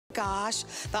Gosh,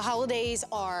 the holidays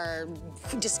are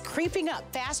just creeping up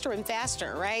faster and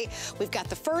faster, right? We've got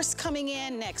the first coming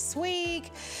in next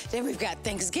week. Then we've got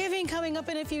Thanksgiving coming up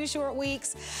in a few short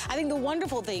weeks. I think the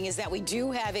wonderful thing is that we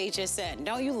do have HSN.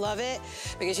 Don't you love it?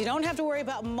 Because you don't have to worry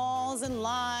about malls and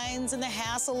lines and the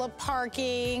hassle of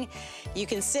parking. You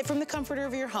can sit from the comfort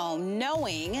of your home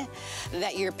knowing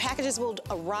that your packages will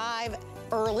arrive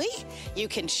early. You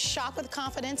can shop with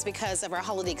confidence because of our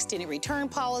holiday extended return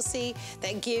policy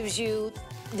that gives you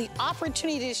the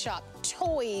opportunity to shop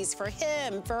toys for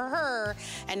him, for her,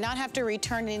 and not have to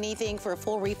return anything for a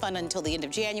full refund until the end of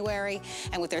January.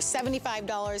 And with their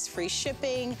 $75 free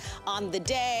shipping on the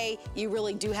day, you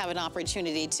really do have an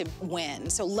opportunity to win.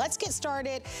 So let's get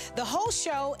started. The whole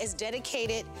show is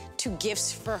dedicated to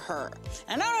gifts for her.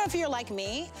 And I don't know if you're like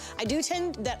me, I do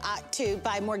tend to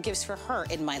buy more gifts for her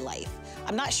in my life.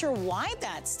 I'm not sure why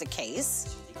that's the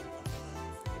case.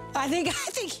 I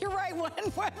think you're right,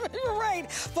 you're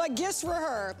right, but gifts for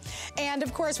her. And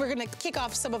of course, we're gonna kick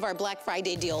off some of our Black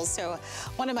Friday deals. So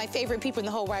one of my favorite people in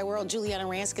the whole wide world, Juliana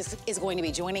Ranskus, is going to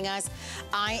be joining us.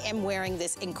 I am wearing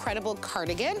this incredible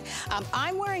cardigan.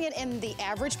 I'm wearing it in the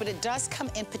average, but it does come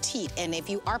in petite. And if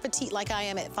you are petite like I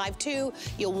am at 5'2",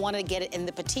 you'll wanna get it in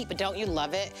the petite, but don't you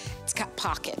love it? It's got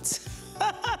pockets.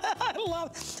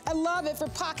 I love it for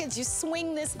pockets. You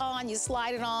swing this on, you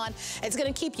slide it on. It's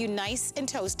gonna keep you nice and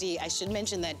toasty. I should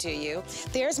mention that to you.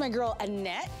 There's my girl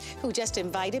Annette, who just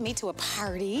invited me to a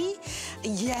party.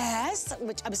 Yes,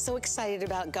 which I'm so excited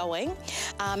about going.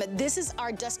 This is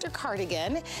our duster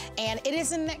cardigan, and it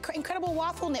is an incredible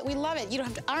waffle knit. We love it. You don't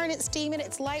have to iron it, steam it.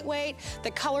 It's lightweight.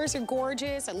 The colors are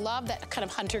gorgeous. I love that kind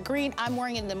of hunter green. I'm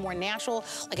wearing it in the more natural,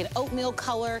 like an oatmeal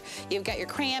color. You've got your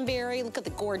cranberry. Look at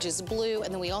the gorgeous blue. And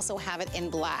then we also have it in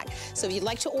black. So if you'd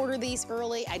like to order these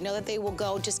early, I know that they will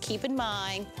go. Just keep in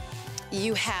mind,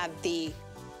 you have the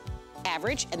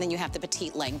average, and then you have the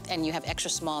petite length, and you have extra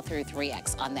small through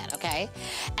 3X on that, okay?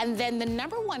 And then the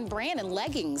 #1 brand in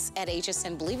leggings at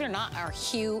HSN, believe it or not, are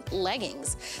Hue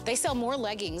leggings. They sell more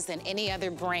leggings than any other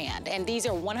brand, and these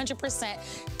are 100%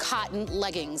 cotton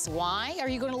leggings. Why are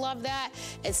you gonna love that?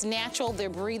 It's natural, they're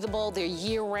breathable, they're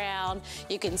year-round.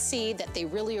 You can see that they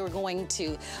really are going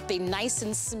to be nice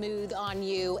and smooth on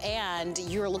you, and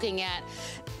you're looking at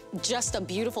just a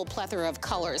beautiful plethora of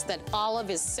colors. That olive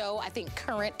is so, I think,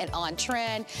 current and on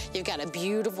trend. You've got a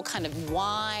beautiful kind of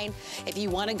wine. If you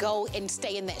want to go and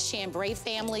stay in that chambray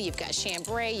family, you've got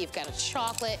chambray, you've got a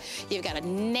chocolate, you've got a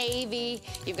navy,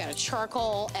 you've got a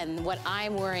charcoal, and what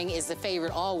I'm wearing is the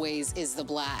favorite always is the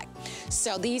black.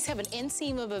 So these have an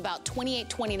inseam of about 28,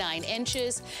 29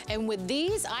 inches, and with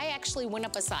these, I actually went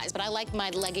up a size, but I like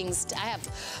my leggings, I have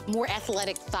more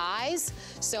athletic thighs,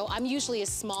 so I'm usually a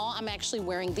small. I'm actually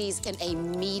wearing these in a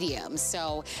medium.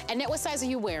 So, Annette, what size are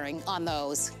you wearing on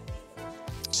those?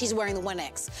 She's wearing the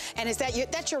 1X. And is that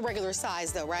that's your regular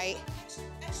size though, right?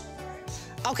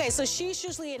 Okay, so she's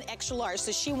usually an extra large,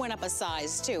 so she went up a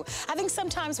size too. I think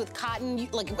sometimes with cotton,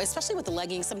 like especially with the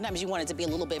leggings, sometimes you want it to be a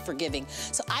little bit forgiving.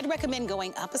 So I'd recommend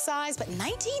going up a size, but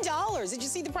 $19. Did you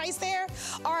see the price there?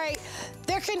 All right,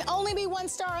 there can only be one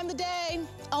star on the day,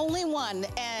 only one.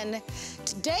 And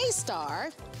today's star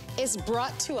is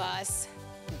brought to us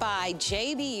by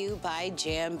JBU by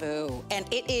Jambu.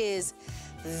 And it is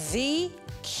the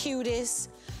cutest,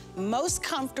 most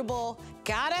comfortable,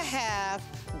 gotta have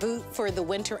boot for the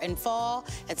winter and fall.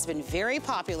 It's been very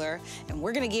popular, and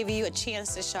we're gonna give you a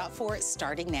chance to shop for it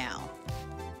starting now.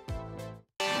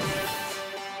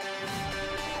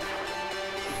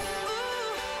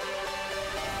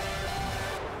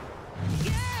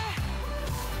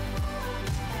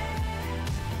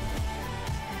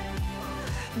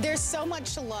 There's so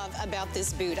much to love about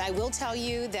this boot. I will tell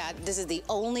you that this is the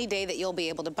only day that you'll be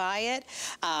able to buy it.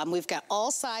 We've got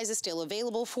all sizes still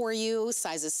available for you,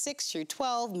 sizes 6 through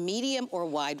 12, medium or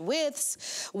wide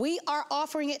widths. We are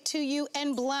offering it to you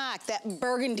in black, that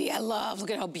burgundy I love. Look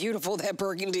at how beautiful that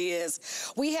burgundy is.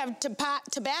 We have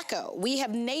tobacco, we have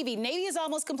navy. Navy is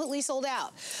almost completely sold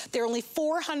out. There are only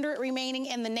 400 remaining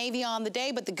in the navy on the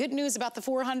day, but the good news about the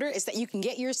 400 is that you can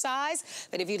get your size,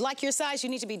 but if you'd like your size, you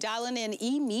need to be dialing in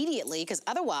immediately, because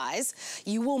otherwise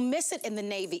you will miss it in the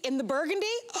navy. In the burgundy,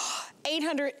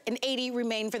 880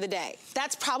 remain for the day.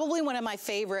 That's probably one of my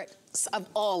favorite of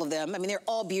all of them. I mean, they're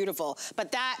all beautiful,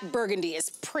 but that burgundy is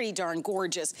pretty darn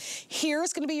gorgeous.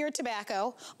 Here's gonna be your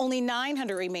tobacco, only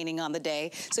 900 remaining on the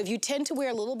day. So if you tend to wear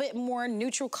a little bit more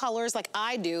neutral colors like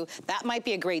I do, that might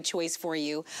be a great choice for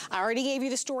you. I already gave you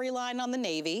the storyline on the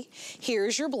navy.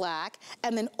 Here's your black,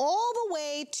 and then all the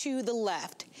way to the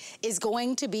left is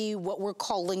going to be what we're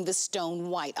calling the stone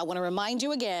white. I wanna remind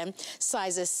you again,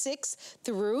 sizes 6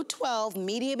 through 12,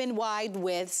 medium and wide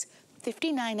widths,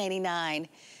 $59.99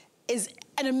 is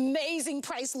an amazing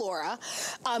price, Laura,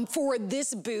 for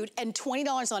this boot, and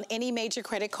 $20 on any major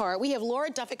credit card. We have Laura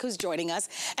Duffick who's joining us.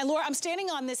 And Laura, I'm standing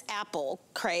on this apple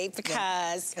crate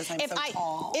because I'm so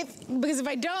tall. Because if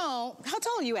I don't, how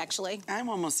tall are you actually? I'm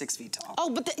almost 6 feet tall. Oh,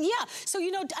 but yeah. So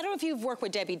you know, I don't know if you've worked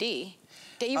with Debbie D.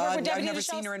 You've worked with Debbie I've never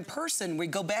seen her in person. We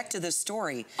go back to this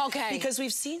story. Okay. Because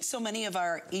we've seen so many of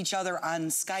each other on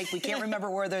Skype. We can't remember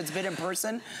whether it's been in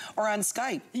person or on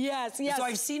Skype. Yes, yes. So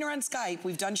I've seen her on Skype.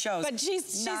 We've done shows. But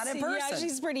she's not in person. Yeah,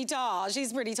 she's pretty tall.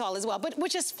 She's pretty tall as well, but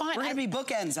which is fine. We're gonna be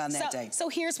bookends on that day. So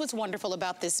here's what's wonderful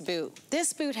about this boot.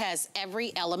 This boot has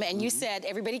every element, and you said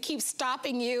everybody keeps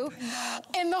stopping you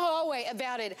in the hallway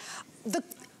about it.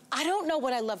 I don't know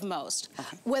what I love most,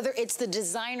 whether it's the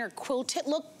designer quilted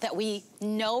look that we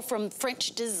know from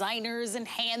French designers and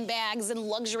handbags and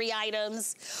luxury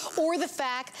items, or the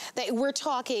fact that we're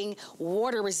talking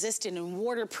water resistant and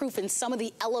waterproof in some of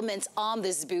the elements on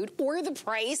this boot, or the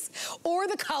price, or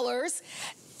the colors.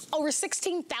 Over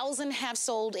 16,000 have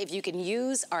sold. If you can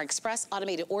use our express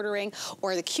automated ordering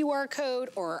or the QR code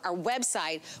or our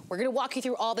website, we're gonna walk you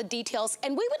through all the details,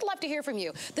 and we would love to hear from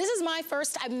you. This is my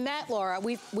first, I've met Laura,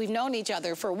 we've known each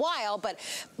other for a while, but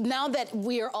now that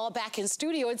we are all back in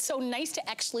studio, it's so nice to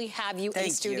actually have you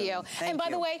in studio. And by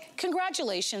the way,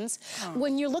 congratulations.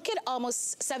 When you look at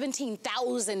almost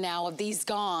 17,000 now of these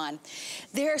gone,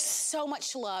 there's so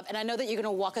much love, and I know that you're gonna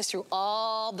walk us through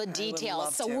all the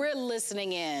details, so we're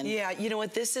listening in. Yeah, you know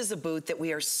what, this is a boot that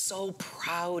we are so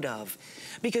proud of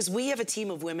because we have a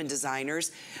team of women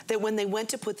designers that when they went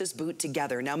to put this boot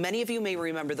together, now many of you may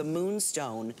remember the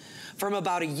Moonstone from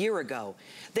about a year ago.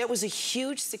 That was a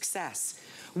huge success.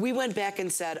 We went back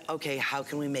and said, okay, how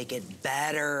can we make it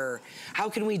better? How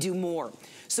can we do more?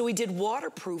 So we did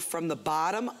waterproof from the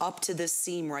bottom up to this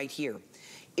seam right here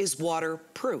is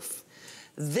waterproof.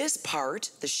 This part,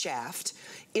 the shaft,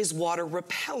 is water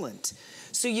repellent.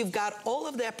 So you've got all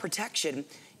of that protection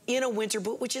in a winter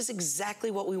boot, which is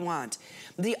exactly what we want.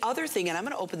 The other thing, and I'm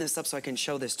gonna open this up so I can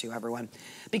show this to everyone,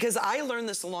 because I learned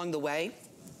this along the way,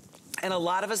 and a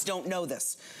lot of us don't know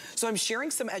this. So I'm sharing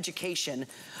some education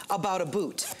about a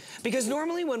boot. Because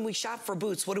normally when we shop for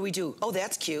boots, what do? Oh,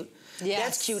 that's cute. Yes.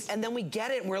 That's cute. And then we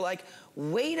get it and we're like,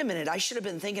 wait a minute, I should have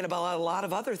been thinking about a lot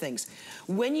of other things.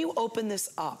 When you open this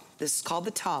up, this is called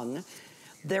the tongue,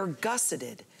 they're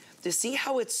gusseted. To see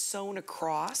how it's sewn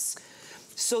across?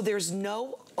 So there's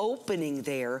no opening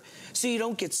there, so you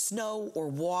don't get snow or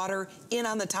water in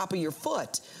on the top of your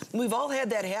foot. We've all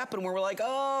had that happen where we're like,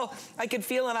 oh, I can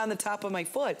feel it on the top of my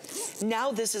foot.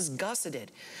 Now this is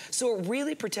gusseted. So it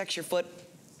really protects your foot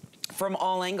from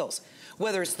all angles.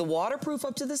 Whether it's the waterproof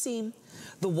up to the seam,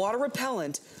 the water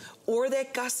repellent, or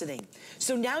that gusseting.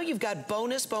 So now you've got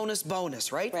bonus, bonus,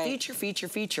 bonus, right? Feature, feature,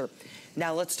 feature.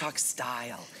 Now let's talk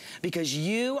style. Because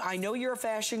I know you're a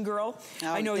fashion girl.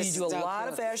 I know you do a lot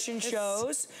of fashion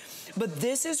shows. But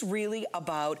this is really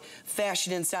about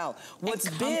fashion and style. What's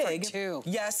big, too.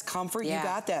 Yes, comfort, you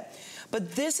got that.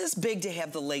 But this is big to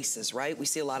have the laces, right? We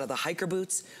see a lot of the hiker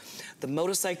boots, the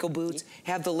motorcycle boots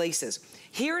have the laces.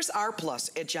 Here's our plus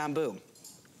at Jambu.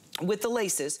 With the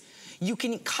laces, you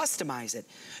can customize it.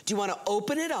 Do you want to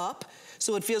open it up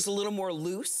so it feels a little more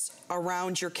loose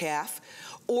around your calf?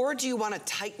 Or do you want to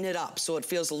tighten it up so it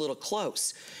feels a little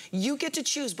close? You get to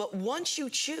choose, but once you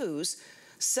choose,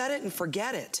 set it and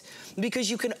forget it.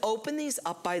 Because you can open these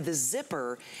up by the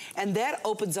zipper, and that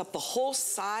opens up the whole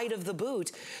side of the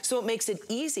boot, so it makes it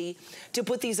easy to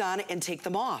put these on and take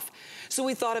them off. So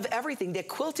we thought of everything. That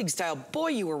quilting style, boy,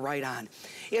 you were right on.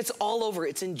 It's all over.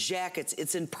 It's in jackets.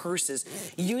 It's in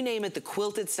purses. You name it, the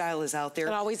quilted style is out there.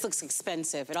 It always looks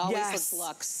expensive. It always looks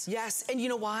luxe. Yes, and you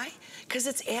know why? Because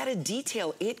it's added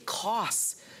detail. It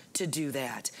costs to do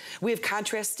that. We have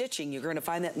contrast stitching. You're going to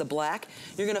find that in the black.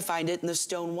 You're going to find it in the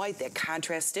stone white, that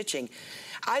contrast stitching.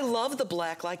 I love the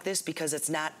black like this because it's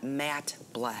not matte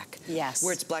black. Yes.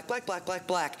 Where it's black, black, black, black,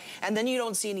 black. And then you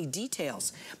don't see any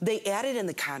details. They added in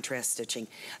the contrast stitching.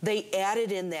 They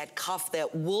added in that cuff,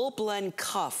 that wool blend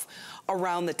cuff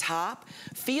around the top.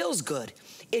 Feels good.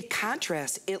 It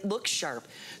contrasts. It looks sharp.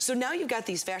 So now you've got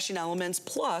these fashion elements,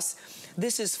 plus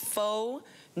this is faux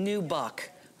nubuck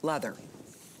leather.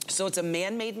 So it's a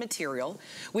man-made material,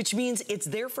 which means it's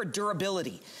there for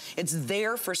durability. It's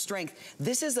there for strength.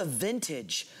 This is a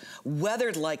vintage,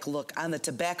 weathered-like look on the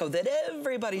tobacco that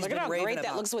everybody's been raving about. Look at how great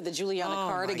that looks with the Juliana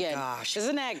cardigan. Oh my gosh.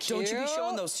 Isn't that cute? Don't you be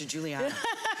showing those to Juliana.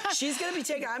 She's gonna be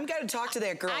taking, I'm gonna talk to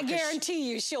that girl. I guarantee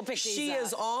you she'll pick these up. She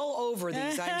is all over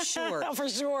these, I'm sure. For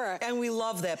sure. And we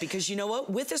love that because you know what?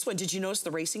 With this one, did you notice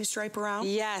the racing stripe around?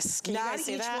 Yes. Can you guys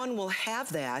see that? Not each one will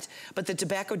have that, but the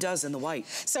tobacco does in the white.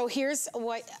 So here's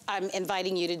what I'm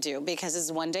inviting you to do, because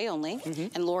it's one day only.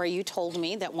 And Laura, you told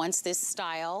me that once this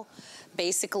style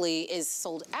basically is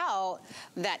sold out,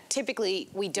 that typically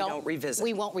we won't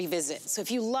revisit. So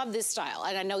if you love this style,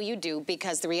 and I know you do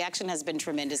because the reaction has been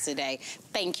tremendous today,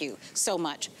 thank you so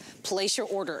much. Place your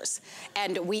orders.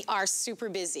 And we are super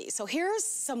busy. So here's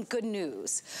some good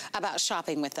news about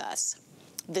shopping with us.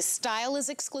 The style is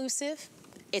exclusive.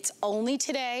 It's only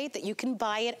today that you can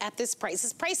buy it at this price.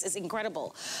 This price is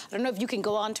incredible. I don't know if you can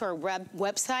go onto our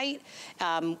website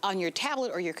on your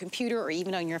tablet or your computer or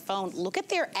even on your phone. Look at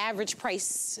their average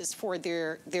prices for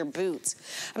their boots.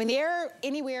 I mean, they're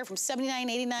anywhere from $79,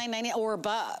 $89, $90 or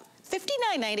above.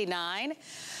 $59.99.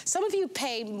 Some of you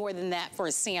pay more than that for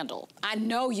a sandal. I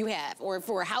know you have, or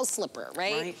for a house slipper,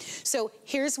 right? So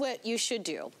here's what you should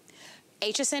do.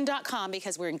 HSN.com,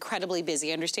 because we're incredibly busy.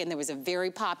 I understand there was a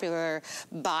very popular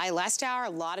buy last hour. A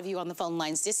lot of you on the phone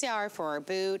lines this hour for our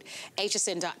boot.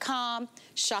 HSN.com,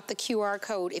 shop the QR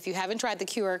code. If you haven't tried the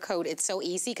QR code, it's so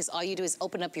easy because all you do is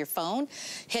open up your phone,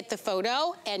 hit the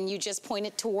photo, and you just point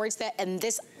it towards that, and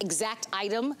this exact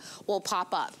item will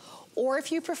pop up. Or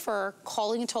if you prefer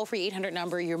calling a toll-free 800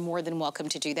 number, you're more than welcome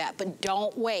to do that. But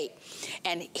don't wait.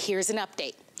 And here's an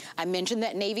update. I mentioned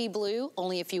that navy blue,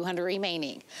 only a few hundred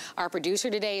remaining. Our producer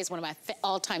today is one of my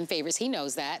all-time favorites. He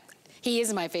knows that. He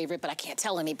is my favorite, but I can't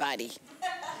tell anybody.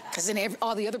 Because then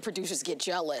all the other producers get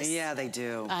jealous. Yeah, they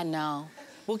do. I know.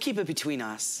 We'll keep it between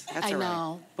us. That's all right. I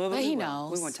know. But he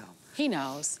knows. We won't tell him. He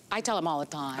knows. I tell him all the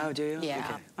time. Oh, do you? Yeah.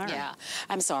 Okay. All right. Yeah.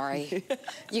 I'm sorry.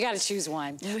 You got to choose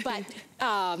one. But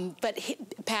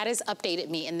Pat has updated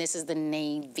me, and this is the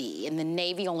navy. In the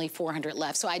navy, only 400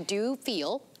 left. So I do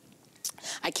feel,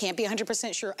 I can't be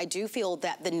 100% sure, I do feel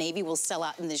that the navy will sell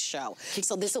out in this show.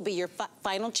 So this will be your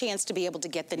final chance to be able to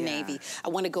get the navy. I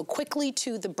want to go quickly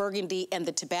to the burgundy and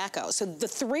the tobacco. So the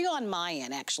three on my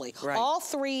end, actually. Right. All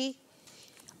three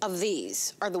of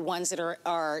these are the ones that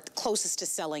are closest to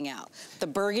selling out. The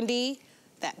burgundy,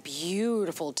 that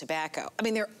beautiful tobacco. I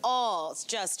mean, they're all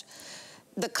just,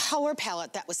 the color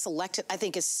palette that was selected, I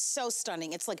think, is so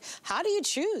stunning. It's like, how do you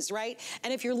choose, right?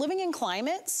 And if you're living in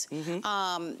climates,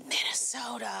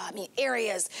 Minnesota, I mean,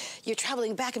 areas, you're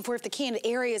traveling back and forth to Canada,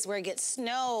 areas where it gets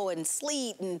snow and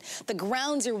sleet and the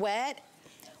grounds are wet,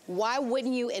 why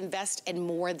wouldn't you invest in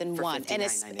more than one? And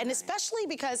especially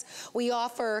because we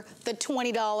offer the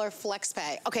 $20 flex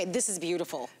pay. Okay, this is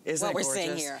beautiful. Isn't what it we're gorgeous?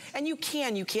 seeing here. And you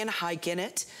can hike in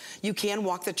it. You can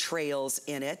walk the trails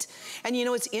in it. And you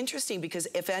know, it's interesting because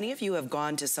if any of you have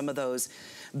gone to some of those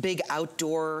big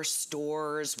outdoor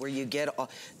stores where you get,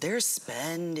 they're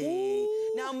spending.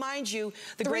 Ooh. Now, mind you,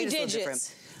 the grade is a little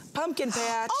different. Pumpkin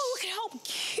patch. Oh, look at how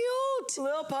cute.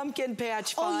 Little pumpkin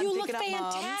patch fun. Oh, you look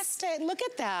fantastic. Look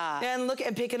at that. And look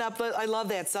at picking up, I love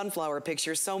that sunflower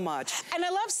picture so much. And I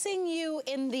love seeing you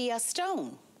in the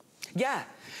stone. Yeah,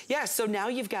 yeah, so now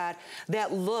you've got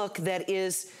that look that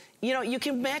is, you know, you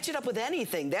can match it up with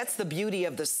anything. That's the beauty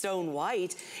of the stone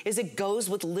white, is it goes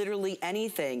with literally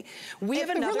anything.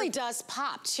 It really does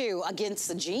pop, too, against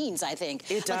the jeans, I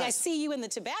think. It does. Like, I see you in the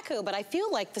tobacco, but I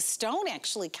feel like the stone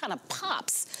actually kind of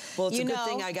pops. Well, it's a good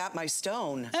thing I got my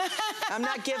stone. I'm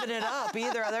not giving it up,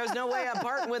 either. There's no way I'm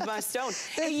parting with my stone.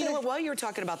 Hey, you know what? While you were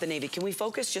talking about the navy, can we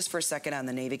focus just for a second on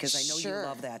the navy? Because I know you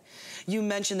love that. You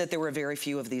mentioned that there were very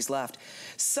few of these left.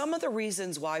 Some of the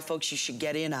reasons why, folks, you should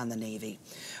get in on the navy.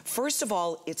 First of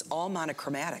all, it's all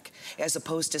monochromatic as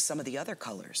opposed to some of the other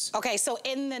colors. Okay, so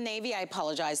in the navy, I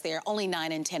apologize, there are only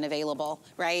 9 and 10 available,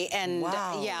 right? And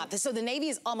yeah, so the navy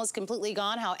is almost completely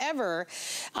gone. However,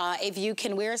 if you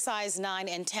can wear size 9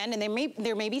 and 10, and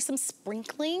there may be some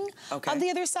sprinkling of the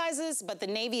other sizes, but the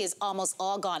navy is almost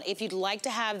all gone. If you'd like to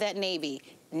have that navy,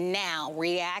 now,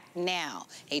 react now.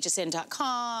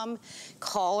 HSN.com,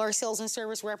 call our sales and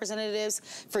service representatives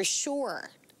for sure.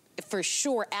 For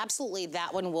sure, absolutely,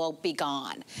 that one will be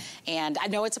gone. And I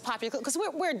know it's a popular, because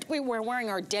we're wearing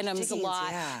our denims a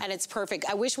lot, and it's perfect.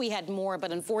 I wish we had more,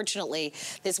 but unfortunately,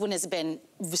 this one has been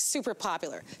super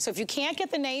popular. So if you can't get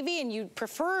the navy and you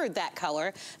prefer that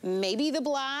color, maybe the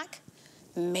black,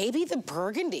 maybe the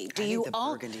burgundy. Do you think the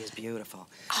burgundy is beautiful.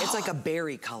 It's like a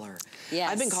berry color. Yes.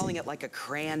 I've been calling it like a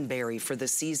cranberry for the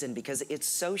season because it's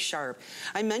so sharp.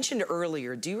 I mentioned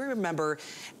earlier, do you remember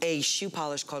a shoe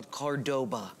polish called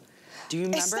Cordoba? Do you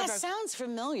remember? That sounds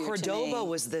familiar to me. Cordoba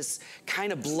was this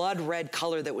kind of blood red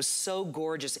color that was so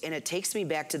gorgeous, and it takes me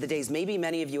back to the days, maybe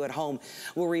many of you at home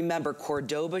will remember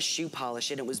Cordoba shoe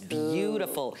polish, and it was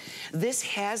beautiful. Ooh. This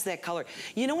has that color.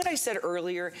 You know what I said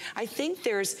earlier? I think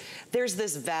there's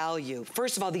this value.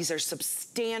 First of all, these are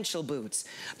substantial boots.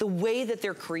 The way that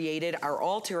they're created, our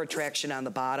all-terrain traction on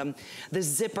the bottom, the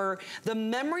zipper, the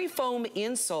memory foam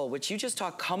insole, which you just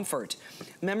talk comfort.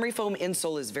 Memory foam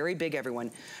insole is very big,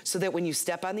 everyone, so that when you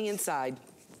step on the inside,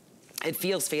 it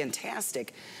feels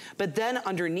fantastic. But then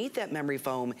underneath that memory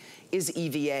foam is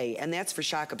EVA, and that's for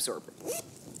shock absorber.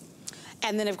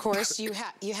 And then, of course, you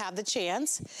have the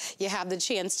chance. You have the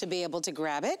chance to be able to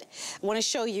grab it. I want to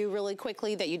show you really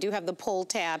quickly that you do have the pull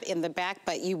tab in the back,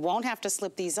 but you won't have to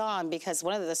slip these on because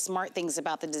one of the smart things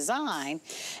about the design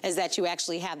is that you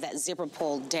actually have that zipper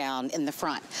pulled down in the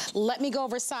front. Let me go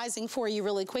over sizing for you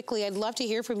really quickly. I'd love to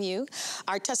hear from you.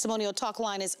 Our testimonial talk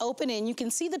line is open, and you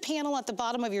can see the panel at the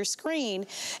bottom of your screen.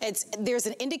 There's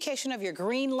an indication of your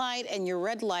green light and your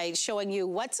red light showing you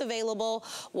what's available,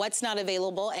 what's not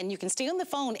available, and you can stay on the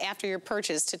phone after your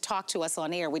purchase to talk to us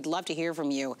on air. We'd love to hear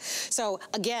from you. So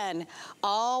again,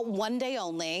 all one day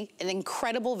only, an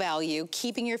incredible value,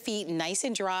 keeping your feet nice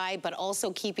and dry, but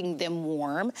also keeping them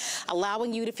warm,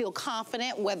 allowing you to feel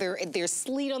confident whether there's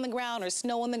sleet on the ground or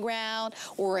snow on the ground,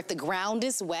 or if the ground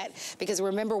is wet, because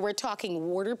remember, we're talking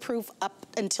waterproof up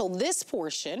until this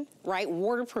portion, right?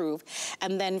 Waterproof.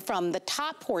 And then from the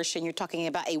top portion, you're talking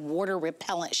about a water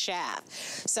repellent shaft.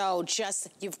 So just,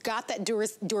 you've got that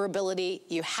durability.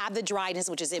 You have the dryness,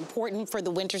 which is important for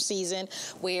the winter season,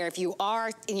 where if you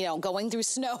are, you know, going through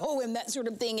snow and that sort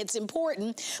of thing, it's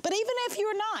important. But even if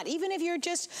you're not, even if you're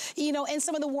just, you know, in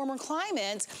some of the warmer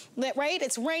climates, right?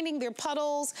 It's raining, there are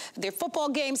puddles, there are football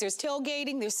games, there's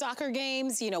tailgating, there's soccer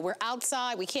games, you know, we're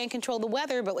outside, we can't control the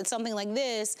weather, but with something like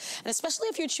this, and especially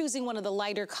if you're choosing one of the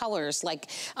lighter colors, like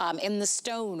in the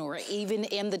stone or even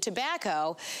in the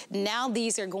tobacco, now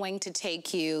these are going to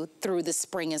take you through the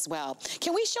spring as well.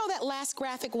 Can we show that last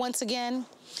graphic once again?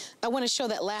 I want to show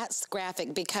that last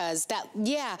graphic because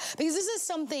because this is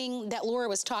something that Laura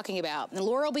was talking about. And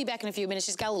Laura will be back in a few minutes.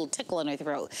 She's got a little tickle in her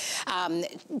throat.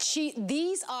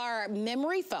 These are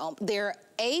memory foam. They're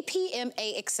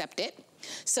APMA accepted.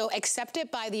 So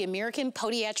accepted by the American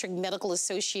Podiatric Medical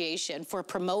Association for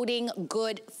promoting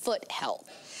good foot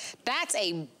health. That's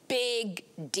a big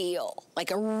deal,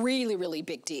 like a really, really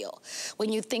big deal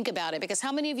when you think about it, because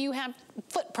how many of you have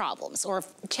foot problems or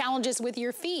challenges with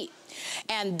your feet?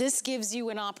 And this gives you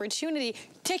an opportunity.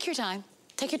 Take your time.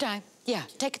 Take your time. Yeah,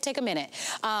 take a minute.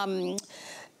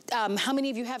 How many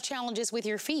of you have challenges with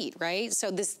your feet, right? So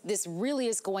this really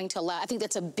is going to allow, I think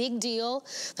that's a big deal.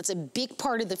 That's a big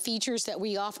part of the features that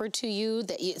we offer to you,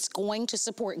 that it's going to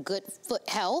support good foot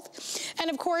health. And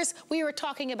of course, we were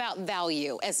talking about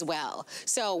value as well.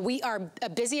 So we are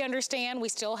busy, understand, we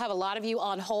still have a lot of you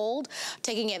on hold,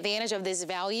 taking advantage of this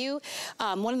value.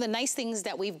 One of the nice things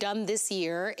that we've done this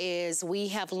year is we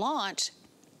have launched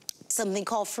something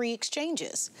called free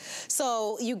exchanges.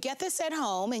 So you get this at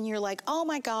home and you're like, oh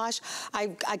my gosh, I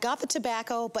got the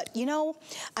tobacco, but you know,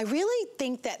 I really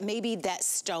think that maybe that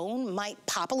stone might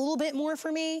pop a little bit more for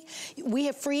me. We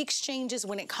have free exchanges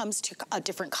when it comes to a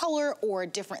different color or a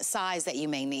different size that you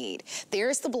may need.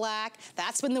 There's the black.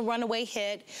 That's been the runaway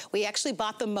hit. We actually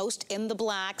bought the most in the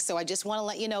black, so I just want to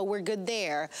let you know we're good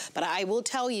there. But I will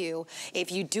tell you,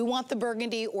 if you do want the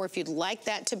burgundy or if you'd like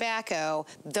that tobacco,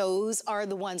 those are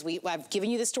the ones. I've given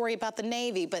you the story about the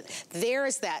navy, but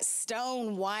there's that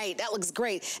stone white. That looks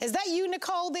great. Is that you,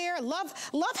 Nicole, there? Love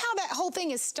how that whole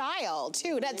thing is styled,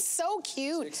 too. That's so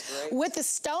cute. With the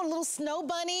stone, little snow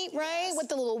bunny, right? Yes. With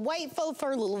the little white faux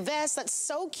fur, little vest. That's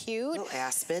so cute. Little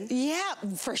aspen. Yeah,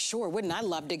 for sure. Wouldn't I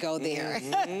love to go there?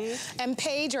 And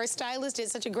Paige, our stylist, did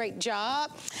such a great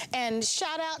job. And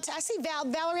shout out to, I see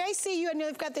Valerie, I see you. I know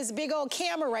you've got this big old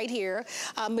camera right here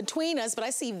between us, but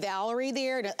I see Valerie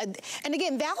there. And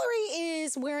again, Valerie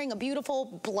is wearing a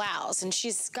beautiful blouse, and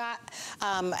she's got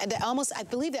almost, I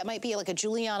believe that might be like a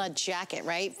Juliana jacket,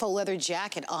 right? Faux leather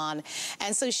jacket on.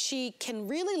 And so she can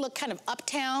really look kind of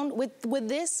uptown with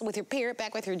this, with her pair it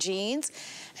back with her jeans.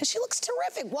 And she looks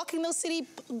terrific, walking those city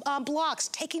blocks,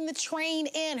 taking the train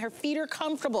in. Her feet are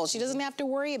comfortable. She doesn't have to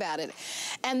worry about it.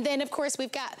 And then, of course,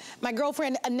 we've got my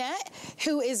girlfriend, Annette,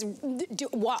 who is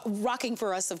rocking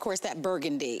for us, of course, that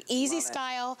burgundy. Easy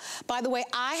style. By the way,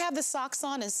 I have the socks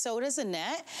on, and so does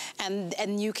Annette.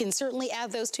 And you can certainly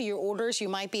add those to your orders. You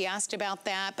might be asked about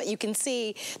that, but you can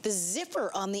see the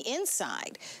zipper on the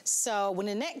inside. So when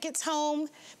Annette gets home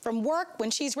from work,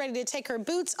 when she's ready to take her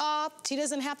boots off, she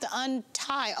doesn't have to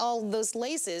untie all those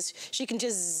laces. She can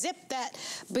just zip that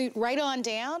boot right on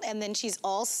down, and then she's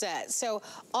all set. So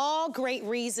all great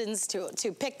reasons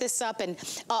to pick this up. And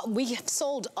we have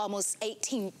sold almost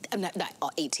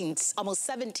almost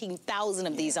 17,000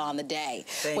 of these on the day,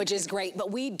 which is great.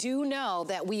 But we do know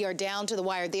that we are down to the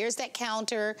wire. There's that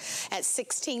counter at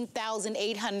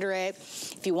 16,800.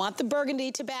 If you want the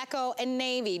burgundy, tobacco, and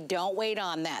navy, don't wait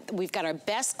on that. We've got our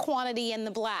best quantity in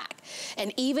the black.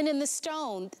 And even in the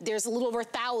stone, there's a little over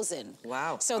 1,000.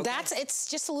 Wow. So it's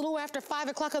just a little after 5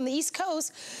 o'clock on the East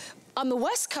Coast. On the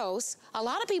West Coast, a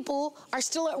lot of people are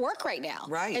still at work right now.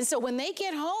 Right. And so when they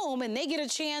get home and they get a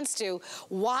chance to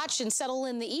watch and settle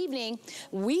in the evening,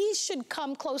 we should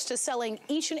come close to selling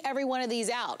each and every one of these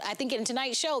out. I think in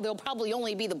tonight's show, there'll probably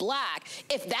only be the black,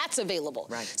 if that's available.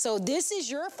 Right. So this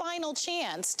is your final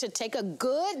chance to take a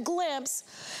good glimpse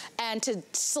and to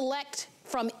select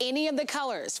from any of the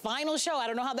colors. Final show. I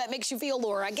don't know how that makes you feel,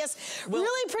 Laura. I guess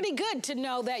really pretty good to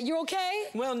know that you're okay.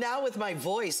 Well, now with my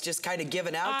voice just kind of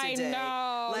giving out today. I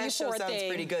know. Last show sounds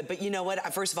pretty good. But you know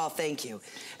what? First of all, thank you,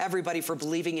 everybody, for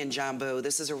believing in Jambu.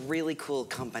 This is a really cool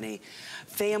company.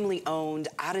 Family owned,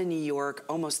 out of New York,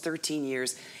 almost 13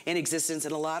 years in existence,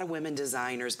 and a lot of women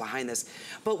designers behind this.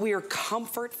 But we are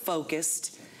comfort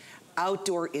focused,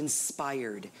 outdoor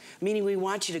inspired, meaning we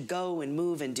want you to go and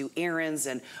move and do errands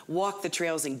and walk the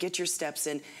trails and get your steps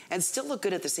in and still look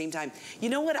good at the same time. You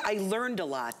know what? I learned a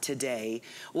lot today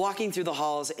walking through the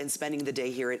halls and spending the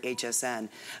day here at HSN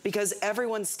because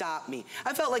everyone stopped me.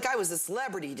 I felt like I was a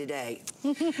celebrity today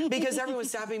because everyone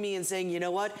stopping me and saying, you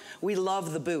know what? We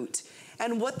love the boot.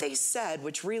 And what they said,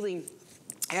 which really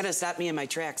had to stop me in my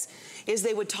tracks, is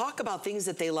they would talk about things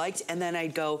that they liked, and then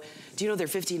I'd go, do you know they're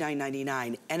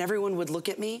 $59.99? And everyone would look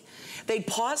at me. They'd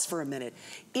pause for a minute.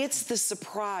 It's the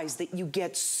surprise that you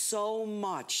get so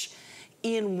much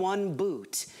in one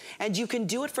boot. And you can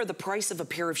do it for the price of a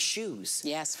pair of shoes.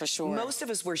 Yes, for sure. Most of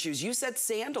us wear shoes. You said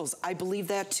sandals. I believe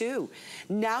that too.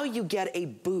 Now you get a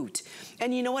boot.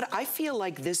 And you know what? I feel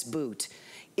like this boot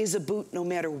is a boot no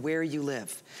matter where you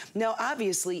live. Now,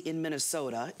 obviously in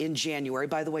Minnesota in January,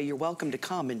 by the way, you're welcome to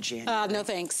come in January. No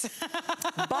thanks.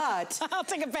 But I'll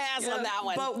take a pass on that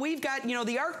one. But we've got, you know,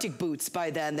 the Arctic boots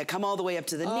by then that come all the way up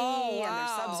to the knee and they're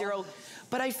sub-zero.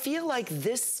 But I feel like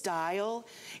this style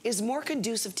is more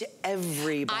conducive to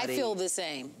everybody. I feel the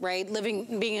same, right?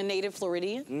 Being a native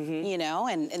Floridian, you know,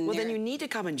 and well, then you need to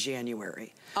come in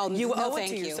January. Oh, you no, owe it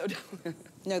thank to you. So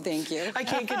No, thank you. I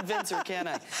can't convince her, can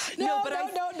I? No, but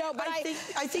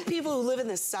I think people who live in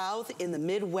the South, in the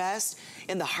Midwest,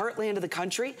 in the heartland of the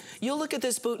country, you'll look at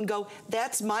this boot and go,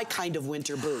 that's my kind of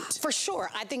winter boot. For sure.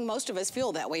 I think most of us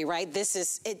feel that way, right? This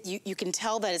is, you can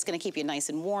tell that it's going to keep you nice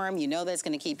and warm. You know that it's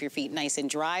going to keep your feet nice and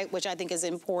dry, which I think is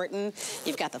important.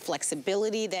 You've got the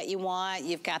flexibility that you want.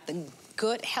 You've got the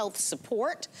good health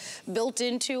support built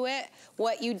into it.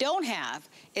 What you don't have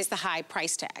is the high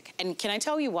price tag. And can I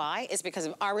tell you why? It's because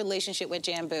of our relationship with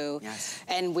Jambu. Yes.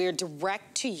 And we're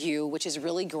direct to you, which is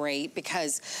really great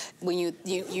because when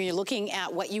you're looking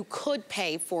at what you could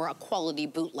pay for a quality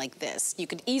boot like this, you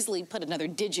could easily put another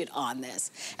digit on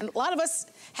this. And a lot of us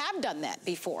have done that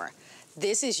before.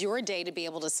 This is your day to be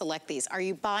able to select these. Are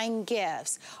you buying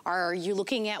gifts? Are you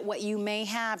looking at what you may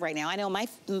have right now? I know my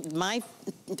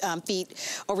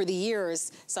feet over the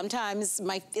years, sometimes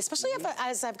especially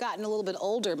as I've gotten a little bit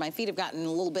older, my feet have gotten a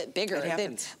little bit bigger. It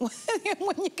happens.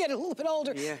 When you get a little bit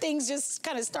older, things just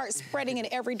kind of start spreading in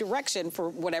every direction for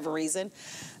whatever reason.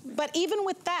 But even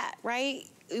with that, right,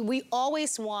 we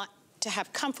always want to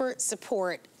have comfort,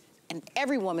 support, and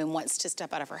every woman wants to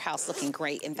step out of her house looking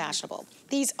great and fashionable.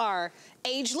 These are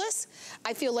ageless.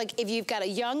 I feel like if you've got a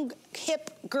young, hip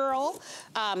girl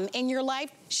in your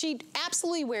life, she'd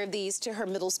absolutely wear these to her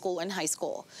middle school and high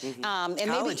school. And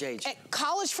college age.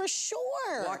 College for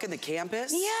sure. Walking the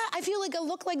campus? Yeah, I feel like a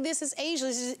look like this is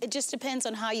ageless. It just depends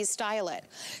on how you style it.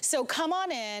 So come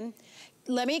on in.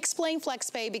 Let me explain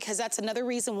FlexPay because that's another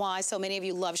reason why so many of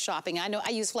you love shopping. I know I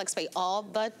use FlexPay all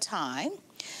the time,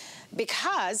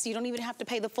 because you don't even have to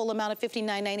pay the full amount of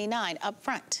 $59.99 up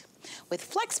front.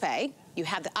 With FlexPay, you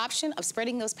have the option of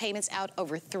spreading those payments out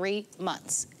over 3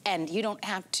 months. And you don't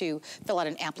have to fill out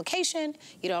an application.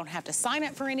 You don't have to sign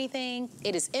up for anything.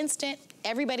 It is instant.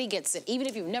 Everybody gets it, even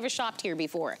if you've never shopped here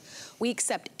before. We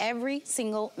accept every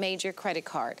single major credit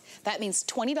card. That means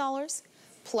 $20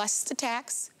 plus the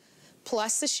tax,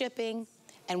 plus the shipping,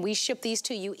 and we ship these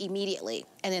to you immediately.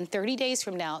 And in 30 days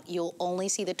from now, you'll only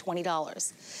see the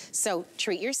 $20. So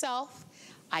treat yourself.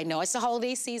 I know it's the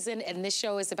holiday season and this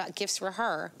show is about gifts for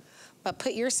her, but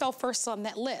put yourself first on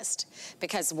that list,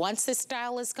 because once this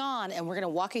style is gone, and we're gonna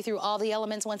walk you through all the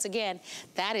elements once again,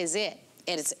 that is it.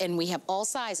 And we have all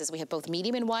sizes. We have both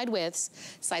medium and wide widths,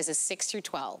 sizes 6 through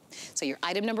 12. So your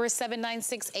item number is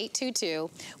 796822.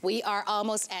 We are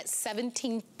almost at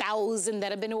 17,000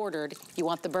 that have been ordered. You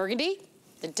want the burgundy,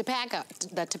 the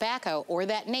tobacco, or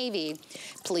that navy,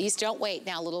 please don't wait.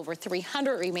 Now a little over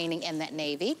 300 remaining in that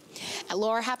navy. And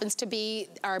Laura happens to be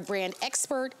our brand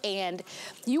expert, and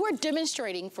you are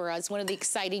demonstrating for us one of the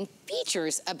exciting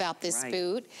features about this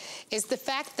boot is the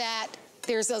fact that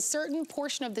there's a certain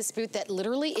portion of this boot that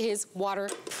literally is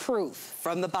waterproof.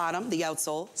 From the bottom, the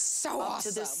outsole, so up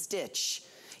awesome. to the stitch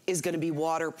is gonna be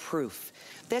waterproof.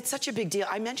 That's such a big deal.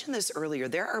 I mentioned this earlier.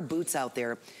 There are boots out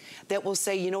there that will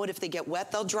say, you know what, if they get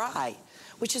wet, they'll dry,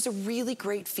 which is a really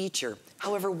great feature.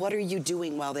 However, what are you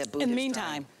doing while that boot is drying? In the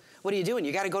meantime. What are you doing?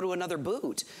 You gotta go to another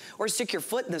boot or stick your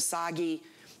foot in the soggy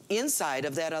inside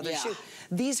of that other shoe.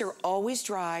 These are always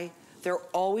dry. They're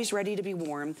always ready to be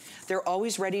worn. They're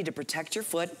always ready to protect your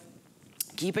foot,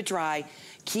 keep it dry,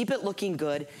 keep it looking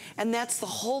good. And that's the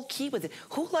whole key with it.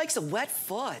 Who likes a wet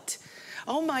foot?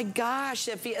 Oh my gosh,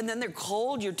 and then they're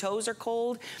cold, your toes are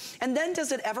cold. And then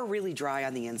does it ever really dry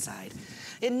on the inside?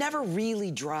 It never really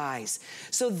dries.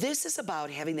 So this is about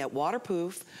having that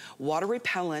waterproof, water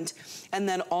repellent, and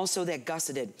then also that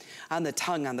gusseted on the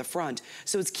tongue on the front.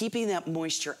 So it's keeping that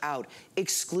moisture out.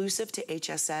 Exclusive to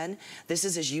HSN. This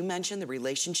is, as you mentioned, the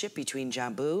relationship between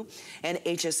Jambu and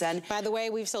HSN. By the way,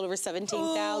 we've sold over 17,000.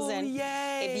 Oh,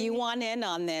 yay. If you want in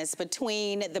on this,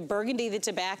 between the burgundy, the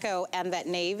tobacco, and that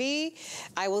navy,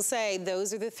 I will say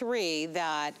those are the three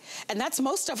that, and that's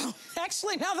most of them,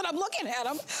 actually, now that I'm looking at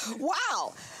them. Wow.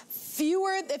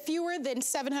 Fewer than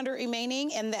 700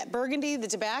 remaining, and that burgundy, the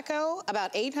tobacco,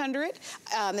 about 800.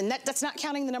 And that's not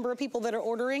counting the number of people that are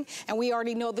ordering, and we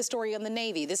already know the story on the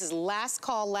navy. This is last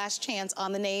call, last chance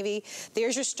on the navy.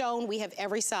 There's your stone. We have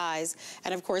every size,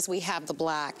 and of course, we have the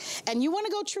black. And you want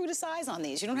to go true to size on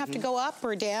these. You don't have to go up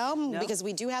or down, because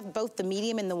we do have both the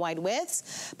medium and the wide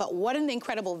widths, but what an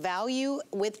incredible value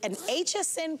with an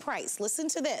HSN price. Listen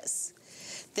to this.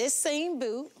 This same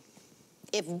boot,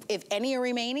 if any are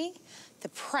remaining, the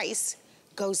price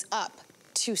goes up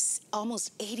to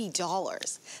almost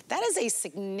 $80. That is a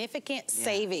significant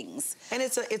savings. And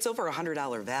it's over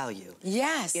 $100 value.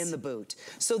 Yes. In the boot.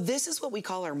 So this is what we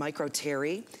call our micro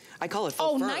terry. I call it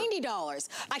faux fur. $90.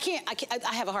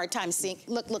 I have a hard time seeing.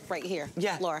 Look right here.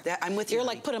 Yeah, Laura. I'm with you. You're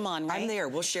like, put them on, right? I'm there.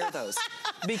 We'll share those.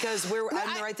 Because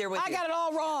I'm right there with you. I got it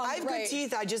all wrong. I have good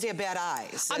teeth. I just have bad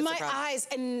eyes. My eyes,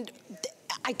 and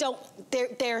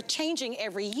they're changing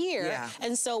every year. Yeah.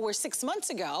 And so we're 6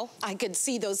 months ago, I could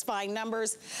see those fine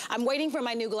numbers. I'm waiting for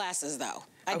my new glasses though.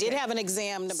 I did have an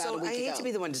exam about a week ago. I hate to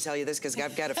be the one to tell you this because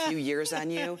I've got a few years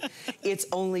on you. It's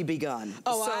only begun.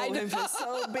 Oh, I know.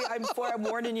 I'm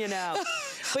warning you now.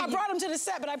 But I brought them to the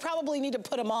set, but I probably need to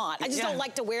put them on. I just don't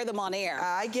like to wear them on air.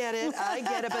 I get it,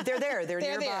 but they're there, they're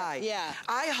nearby. There, yeah.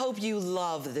 I hope you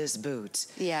love this boot.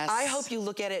 Yes. I hope you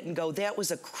look at it and go, that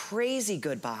was a crazy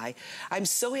good buy. I'm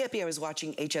so happy I was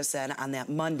watching HSN on that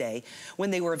Monday when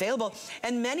they were available.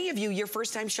 And many of you, you're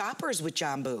first-time shoppers with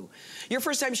Jambu. You're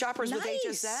first-time shoppers with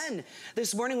HSN.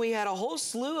 This morning we had a whole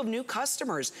slew of new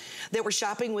customers that were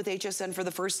shopping with HSN for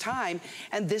the first time,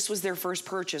 and this was their first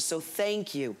purchase, so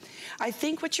thank you. I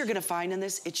think what you're gonna find in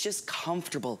this, it's just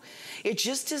comfortable. It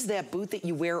just is that boot that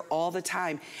you wear all the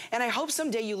time, and I hope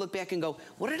someday you look back and go,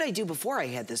 what did I do before I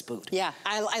had this boot? Yeah,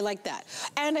 I like that.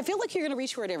 And I feel like you're gonna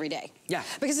reach for it every day. Yeah.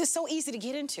 Because it's so easy to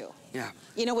get into. Yeah.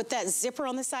 You know, with that zipper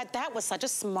on the side, that was such a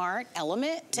smart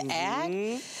element to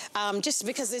add. Just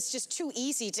because it's just too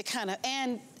easy to kind of,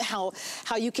 and how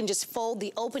you can just fold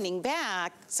the opening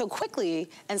back so quickly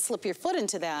and slip your foot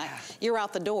into that, you're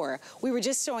out the door. We were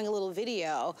just showing a little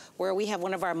video where we have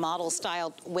one of our models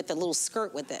styled with a little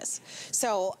skirt with this.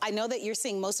 So I know that you're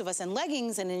seeing most of us in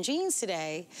leggings and in jeans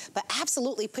today, but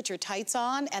absolutely put your tights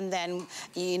on and then,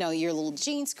 you know, your little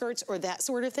jean skirts or that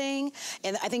sort of thing.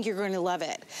 And I think you're going to love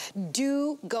it.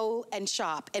 Do go and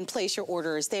shop and place your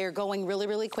orders. They are going really,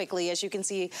 really quickly. As you can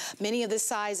see, many of the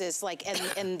sizes, like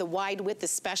in the wide width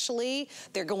especially,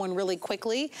 they're going really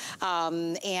quickly.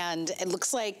 And it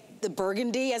looks like the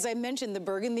burgundy, as I mentioned, the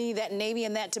burgundy, that navy,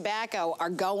 and that tobacco are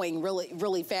going really,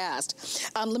 really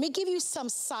fast. Let me give you some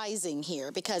sizing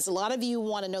here, because a lot of you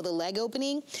want to know the leg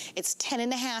opening. It's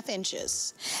 10.5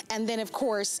 inches. And then, of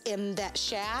course, in that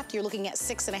shaft, you're looking at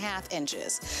 6.5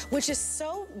 inches, which is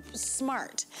so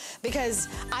smart, because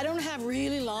I don't have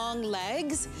really long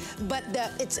legs, but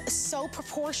it's so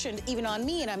proportioned even on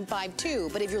me, and I'm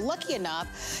 5'2". But if you're lucky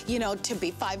enough, you know, to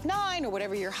be 5'9" or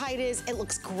whatever your height is, it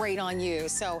looks great on you.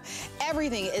 So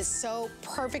everything is so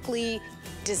perfectly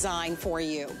designed for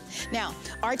you. Now,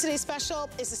 our today's special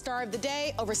is the star of the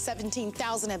day. Over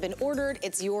 17,000 have been ordered.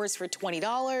 It's yours for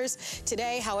 $20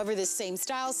 today. However, this same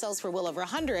style sells for well over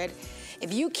 100.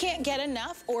 If you can't get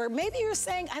enough, or maybe you're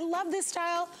saying, I love this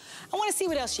style, I want to see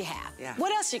what else you have. Yeah.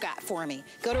 What else you got for me?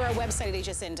 Go to our website at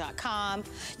hsn.com.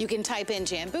 You can type in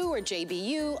Jambu or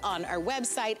JBU on our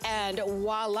website, and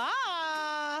voila!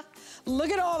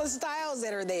 Look at all the styles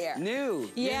that are there. New.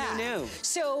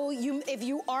 So if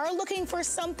you are looking for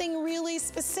something really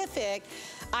specific,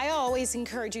 I always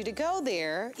encourage you to go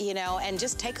there, you know, and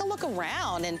just take a look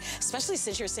around, and especially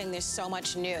since you're saying there's so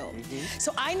much new.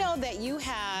 So I know that you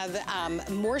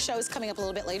have more shows coming up a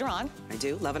little bit later on. I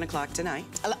do, 11 o'clock tonight.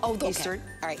 Oh, okay. Eastern.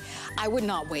 All right. I would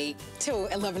not wait till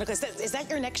 11 o'clock. Is that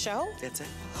your next show? That's it.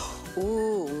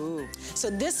 Ooh. So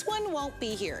this one won't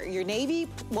be here. Your Navy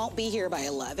won't be here by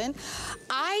 11.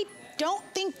 I don't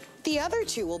think the other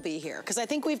two will be here, because I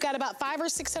think we've got about 500 or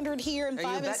 600 here, and 5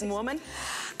 and 6. Are you a betting woman?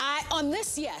 On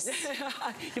this, yes.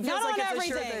 Not on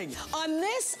everything. On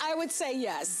this, I would say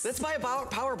yes. Let's buy a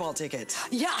Powerball ticket.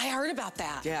 Yeah, I heard about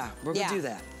that. Yeah, we're gonna do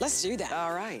that. Let's do that.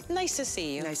 All right. Nice to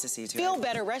see you. Nice to see you too. Feel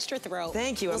better, rest your throat.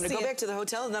 Thank you. I'm gonna go back to the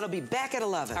hotel, and then I'll be back at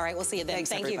 11. All right, we'll see you then. Thanks,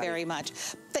 Thank you very much.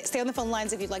 Stay on the phone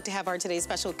lines if you'd like to have our today's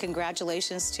special.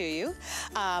 Congratulations to you.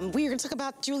 We are gonna talk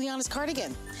about Juliana's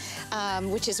cardigan,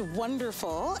 which is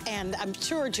wonderful, and I'm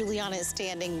sure Juliana is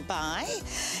standing by.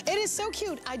 It is so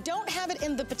cute. I don't have it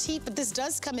in the petite, but this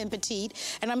does come in petite,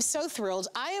 and I'm so thrilled.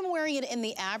 I am wearing it in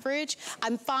the average.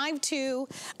 I'm 5'2".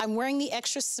 I'm wearing the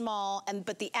extra small,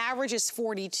 but the average is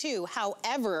 42.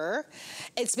 However,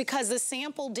 it's because the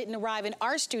sample didn't arrive in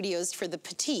our studios for the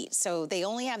petite, so they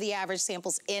only have the average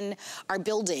samples in our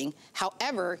building.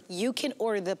 However, you can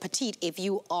order the petite if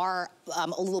you are a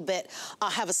little bit,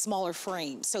 have a smaller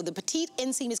frame. So the petite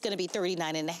inseam is gonna be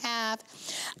 39.5.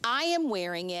 I am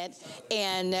wearing it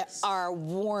in our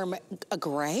warm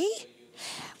gray.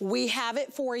 We have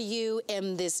it for you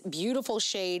in this beautiful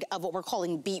shade of what we're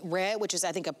calling beet red, which is,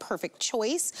 I think, a perfect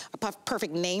choice, a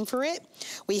perfect name for it.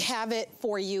 We have it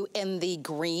for you in the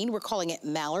green. We're calling it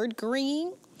mallard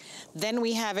green. Then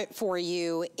we have it for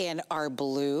you in our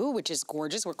blue, which is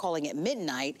gorgeous. We're calling it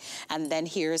midnight. And then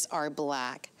here's our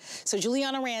black. So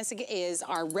Juliana Rancic is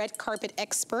our red carpet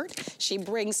expert. She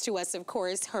brings to us, of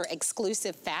course, her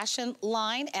exclusive fashion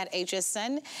line at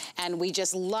HSN. And we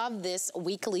just love this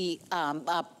weekly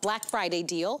Black Friday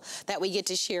deal that we get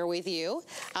to share with you.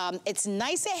 It's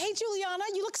nice. Hey, Juliana,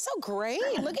 you look so great.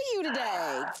 Look at you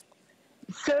today.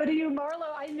 So do you, Marlo.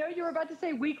 I know you were about to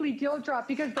say weekly deal drop,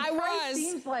 because the price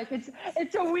seems like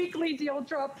it's a weekly deal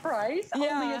drop price.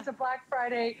 Yeah. Only it's a Black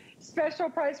Friday special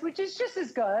price, which is just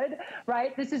as good,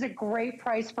 right? This is a great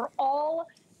price for all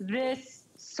this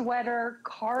sweater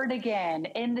cardigan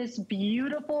in this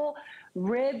beautiful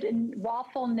ribbed and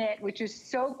waffle knit, which is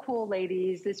so cool,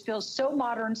 ladies. This feels so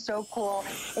modern, so cool.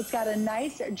 It's got a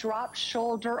nice drop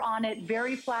shoulder on it,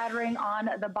 very flattering on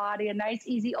the body, a nice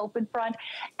easy open front,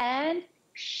 and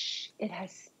it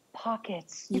has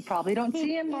pockets. You probably don't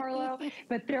see them, Marlo,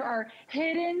 but there are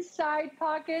hidden side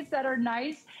pockets that are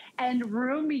nice and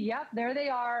roomy. Yep, there they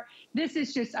are. This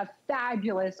is just a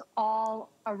fabulous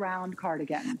all-around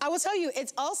cardigan. I will tell you,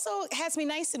 it also has me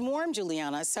nice and warm,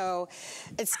 Juliana. So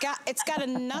it's got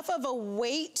enough of a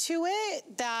weight to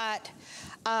it that,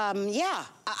 yeah,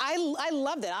 I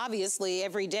love that. Obviously,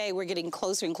 every day we're getting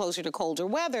closer and closer to colder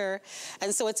weather,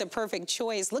 and so it's a perfect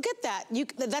choice. Look at that.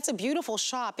 That's a beautiful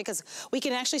shot, because we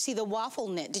can actually see the waffle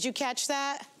knit. Did you catch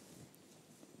that?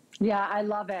 Yeah, I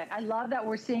love it. I love that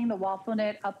we're seeing the waffle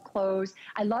knit up close.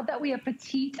 I love that we have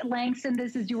petite lengths in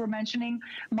this, as you were mentioning,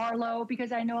 Marlo,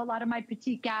 because I know a lot of my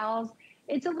petite gals,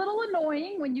 it's a little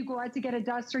annoying when you go out to get a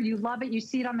duster, you love it, you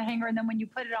see it on the hanger, and then when you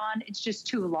put it on, it's just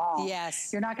too long. Yes.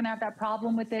 You're not gonna have that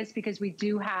problem with this, because we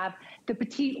do have the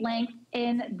petite length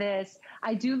in this.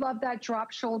 I do love that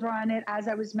drop shoulder on it, as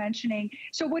I was mentioning.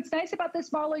 So what's nice about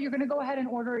this, Marlo, you're gonna go ahead and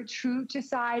order it true to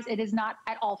size. It is not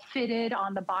at all fitted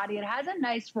on the body. It has a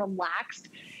nice relaxed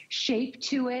shape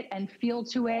to it and feel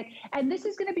to it. And this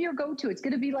is gonna be your go-to. It's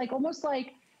gonna be like almost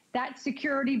like that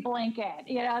security blanket,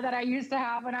 you know, that I used to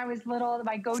have when I was little,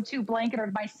 my go-to blanket, or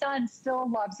my son still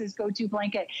loves his go-to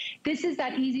blanket. This is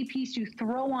that easy piece you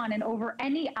throw on and over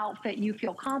any outfit. You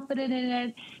feel confident in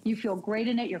it, you feel great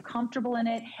in it, you're comfortable in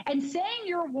it. And saying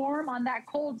you're warm on that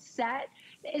cold set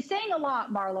is saying a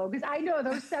lot, Marlo, because I know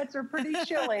those sets are pretty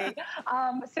chilly.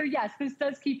 So yes, this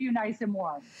does keep you nice and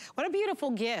warm. What a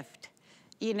beautiful gift.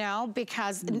 You know,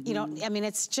 because, you know, I mean,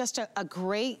 it's just a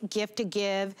great gift to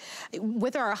give.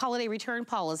 With our holiday return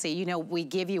policy, you know, we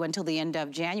give you until the end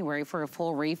of January for a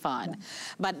full refund.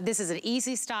 But this is an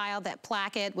easy style, that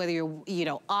placket, whether you're, you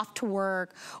know, off to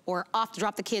work or off to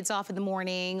drop the kids off in the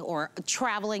morning or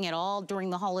traveling at all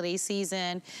during the holiday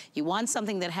season. You want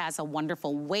something that has a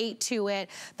wonderful weight to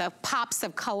it. The pops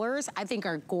of colors, I think,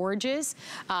 are gorgeous.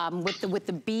 With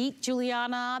the beat,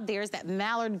 Juliana, there's that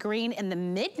mallard green and the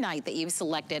midnight that you've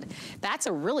selected. That's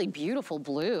a really beautiful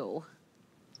blue.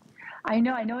 I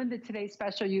know in the Today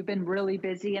Special, you've been really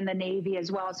busy in the navy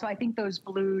as well. So I think those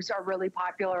blues are really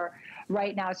popular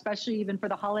right now, especially even for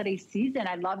the holiday season.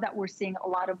 I love that we're seeing a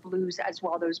lot of blues as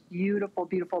well, those beautiful,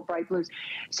 beautiful bright blues.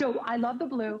 So I love the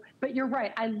blue, but you're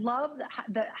right. I love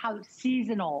how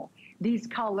seasonal these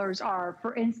colors are.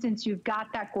 For instance, you've got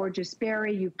that gorgeous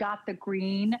berry, you've got the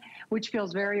green, which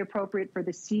feels very appropriate for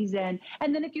the season.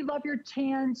 And then if you love your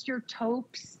tans, your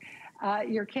taupes,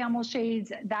 your camel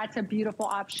shades, that's a beautiful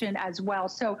option as well.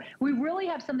 So we really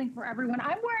have something for everyone.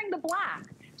 I'm wearing the black.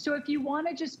 So if you want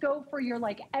to just go for your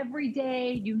like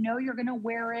everyday, you know you're going to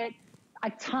wear it a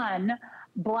ton,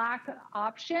 black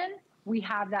option, we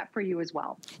have that for you as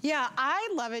well. Yeah, I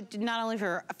love it not only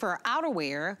for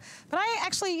outerwear, but I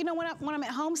actually, you know, when I'm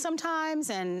at home sometimes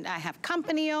and I have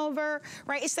company over,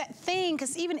 right? It's that thing,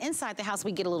 because even inside the house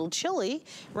we get a little chilly,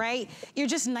 right? You're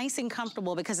just nice and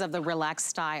comfortable because of the relaxed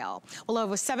style. Well,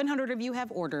 over 700 of you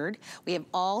have ordered. We have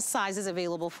all sizes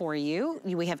available for you.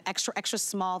 We have extra, extra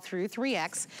small through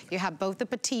 3X. You have both the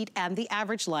petite and the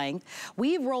average length.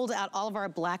 We've rolled out all of our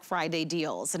Black Friday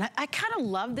deals. And I kind of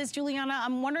love this, Juliana.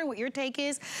 I'm wondering what your take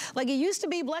is. Like, it used to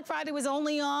be Black Friday was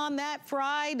only on that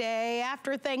Friday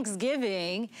after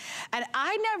Thanksgiving, and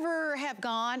I never have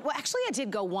gone. Well, actually I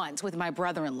did go once with my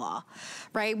brother-in-law,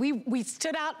 right? We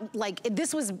stood out, like,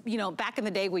 this was, you know, back in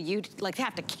the day where you'd like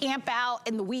have to camp out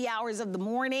in the wee hours of the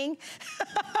morning,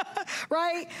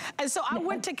 right? And so I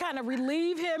went to kind of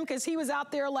relieve him because he was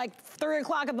out there like 3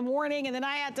 o'clock in the morning, and then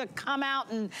I had to come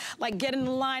out and like get in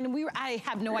the line, and I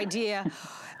have no idea.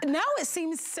 Now it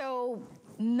seems so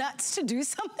nuts to do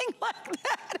something like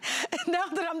that now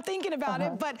that I'm thinking about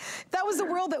it, but that was the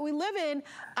world that we live in.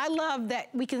 I love that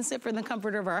we can sit from the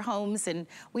comfort of our homes and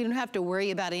we don't have to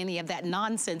worry about any of that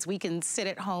nonsense. We can sit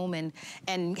at home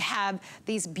and have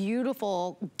these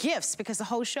beautiful gifts, because the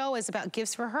whole show is about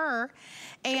gifts for her.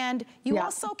 And you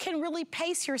also can really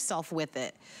pace yourself with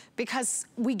it, because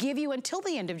we give you until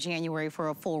the end of January for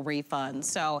a full refund.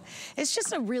 So it's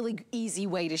just a really easy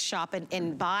way to shop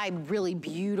and buy really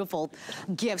beautiful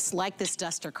gifts like this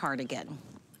duster cardigan.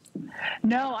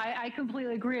 No, I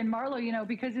completely agree. And Marlo, you know,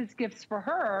 because it's gifts for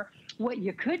her, what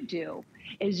you could do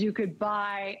is you could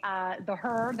buy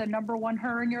the number one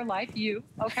her in your life, you,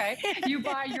 okay? You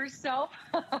buy yourself,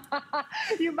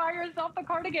 you buy yourself a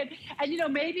cardigan. And, you know,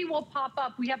 maybe we'll pop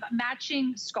up. We have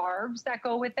matching scarves that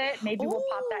go with it. Maybe we'll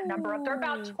pop that number up. They're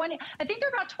about 20, I think they're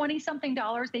about 20-something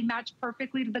dollars. They match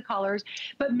perfectly to the colors.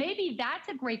 But maybe that's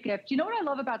a great gift. You know what I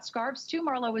love about scarves too,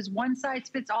 Marlo, is one size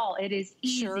fits all. It is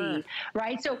easy,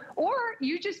 right? So, or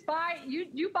you just buy,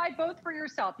 you buy both for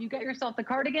yourself. You get yourself the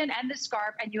cardigan and the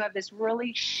scarf, and you have this really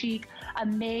chic,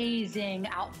 amazing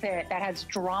outfit that has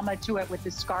drama to it with the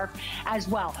scarf as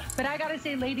well. But I gotta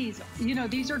say, ladies, you know,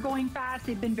 these are going fast.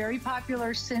 They've been very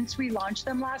popular since we launched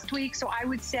them last week. So I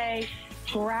would say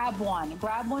grab one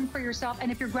for yourself.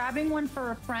 And if you're grabbing one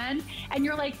for a friend and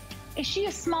you're like, is she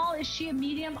a small, is she a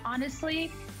medium?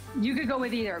 Honestly, you could go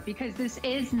with either, because this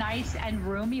is nice and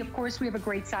roomy. Of course, we have a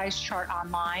great size chart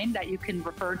online that you can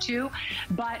refer to,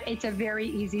 but it's a very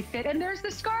easy fit. And there's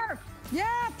the scarf.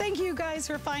 Yeah, thank you guys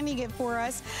for finding it for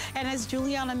us. And as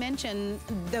Juliana mentioned,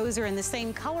 those are in the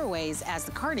same colorways as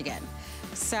the cardigan.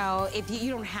 So if you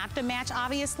don't have to match,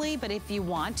 obviously, but if you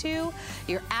want to,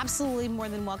 you're absolutely more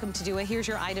than welcome to do it. Here's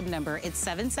your item number. It's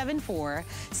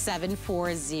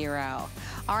 774740.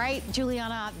 All right,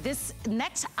 Juliana, this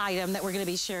next item that we're going to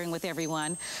be sharing with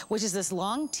everyone, which is this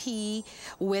long tee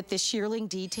with the shearling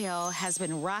detail, has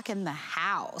been rocking the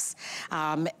house.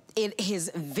 It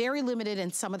is very limited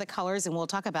in some of the colors, and we'll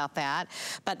talk about that.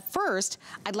 But first,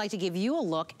 I'd like to give you a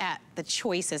look at the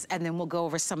choices, and then we'll go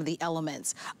over some of the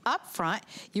elements. Up front,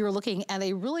 you're looking at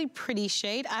a really pretty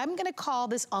shade. I'm gonna call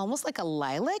this almost like a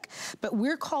lilac, but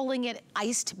we're calling it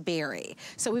iced berry.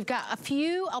 So we've got a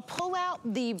few, I'll pull out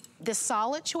the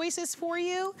solid choices for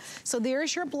you. So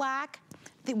there's your black.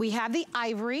 We have the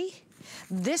ivory.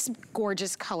 This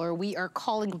gorgeous color we are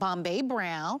calling Bombay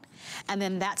Brown, and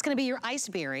then that's gonna be your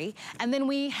iceberry. And then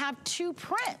we have two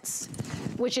prints,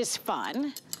 which is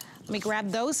fun. Let me grab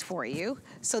those for you.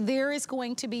 So there is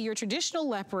going to be your traditional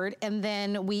leopard, and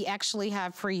then we actually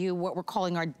have for you what we're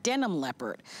calling our denim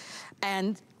leopard.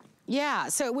 And yeah,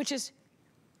 so which is,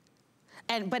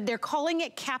 but they're calling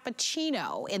it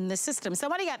cappuccino in the system.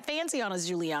 Somebody got fancy on us,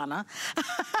 Juliana.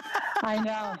 I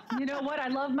know. You know what? I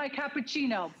love my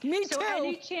cappuccino. Me too. So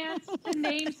any chance to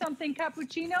name something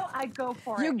cappuccino, I'd go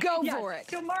for it. You go for it.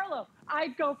 So Marlo,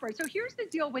 I'd go for it. So here's the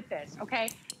deal with this, okay?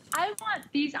 I want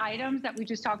these items that we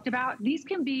just talked about, these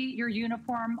can be your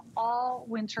uniform all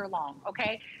winter long,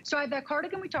 okay? So the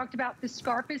cardigan we talked about, the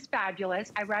scarf is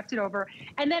fabulous. I wrapped it over.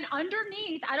 And then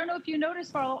underneath, I don't know if you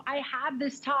noticed, Marlo, I have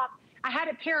this top. I had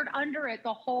it paired under it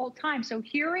the whole time. So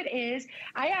here it is.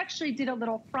 I actually did a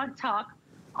little front tuck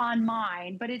on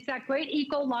mine, but it's that great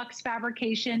Eco Luxe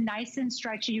fabrication, nice and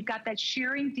stretchy. You've got that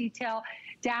shearing detail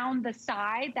down the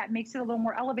side that makes it a little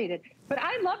more elevated. But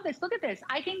I love this. Look at this.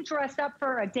 I can dress up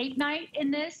for a date night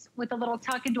in this with a little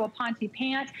tuck into a ponte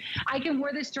pant. I can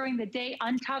wear this during the day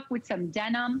untucked with some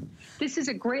denim. This is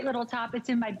a great little top. It's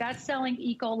in my best-selling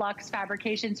Eco Luxe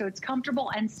fabrication, so it's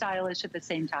comfortable and stylish at the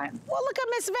same time. Well, look at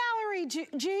Miss Valerie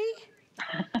G.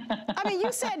 I mean,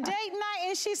 you said date night,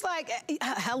 and she's like,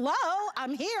 hello,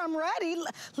 I'm here, I'm ready.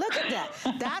 Look at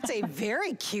that. That's a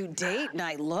very cute date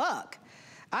night look.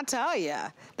 I tell you,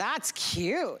 that's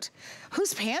cute.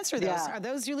 Whose pants are those? Yeah. Are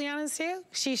those Juliana's too?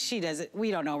 She does it. We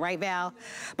don't know, right, Val?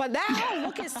 But that whole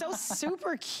look is so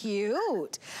super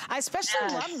cute. I especially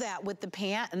love that with the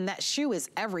pant, and that shoe is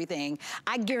everything.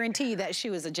 I guarantee you that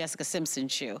shoe is a Jessica Simpson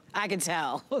shoe. I can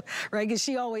tell, right? Because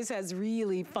she always has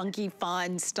really funky,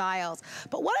 fun styles.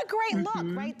 But what a great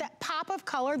look, right? That pop of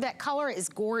color, that color is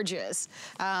gorgeous.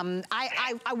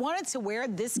 I wanted to wear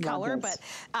this color, but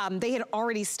they had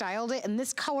already styled it. And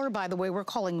this color, by the way, we're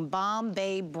calling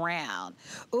Bombay Brown.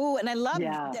 Ooh, and I love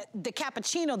the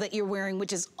cappuccino that you're wearing,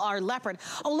 which is our leopard.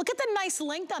 Oh, look at the nice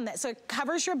length on that. So it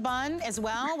covers your bun as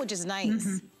well, which is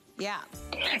nice. Yeah.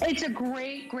 It's a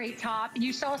great, great top.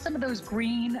 You saw some of those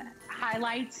green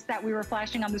highlights that we were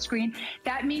flashing on the screen.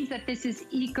 That means that this is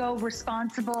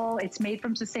eco-responsible. It's made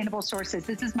from sustainable sources.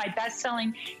 This is my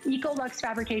best-selling Eco Luxe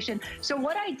fabrication. So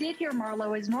what I did here,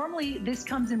 Marlo, is normally this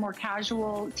comes in more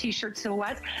casual t-shirt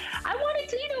silhouettes. I wanted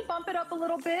to, bump it up a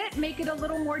little bit, make it a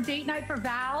little more date night for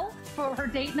Val, for her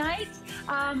date night.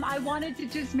 I wanted to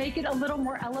just make it a little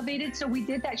more elevated. So we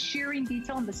did that shearing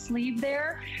detail on the sleeve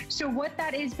there. So what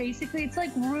that is basically, it's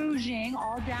like rouging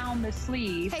all down the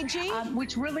sleeve, hey, G?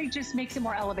 Which really just makes it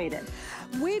more elevated.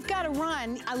 We've got to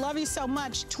run. I love you so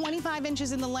much. 25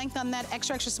 inches in the length on that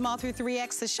extra, extra small through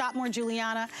 3X. To shop more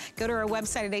Juliana, go to our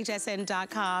website at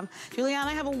hsn.com.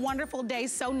 Juliana, have a wonderful day.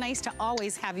 So nice to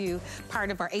always have you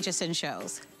part of our HSN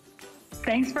shows.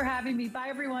 Thanks for having me. Bye,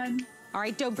 everyone. All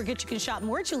right, don't forget you can shop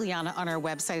more Juliana on our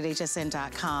website at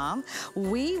hsn.com.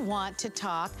 We want to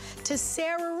talk to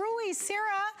Sarah Ruiz.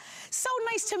 Sarah, so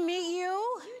nice to meet you.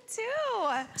 You too.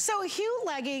 So Hue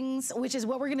leggings, which is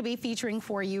what we're gonna be featuring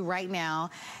for you right now,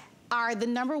 are the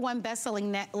 #1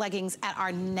 best-selling leggings at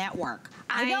our network.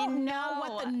 I don't know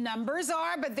what the numbers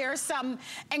are, but there's some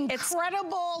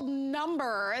incredible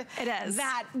number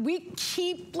that we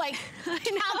keep like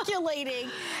calculating.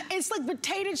 It's like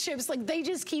potato chips, like they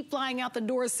just keep flying out the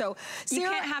door. So Sarah, you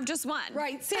can't have just one.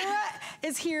 Right, Sarah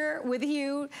is here with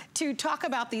you to talk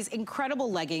about these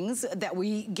incredible leggings that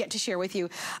we get to share with you.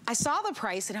 I saw the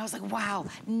price and I was like, wow,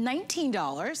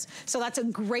 $19. So that's a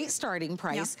great starting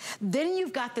price. Yep. Then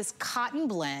you've got this cotton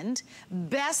blend,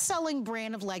 best-selling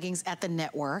brand of leggings at the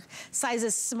network,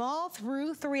 sizes small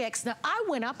through 3X. Now, I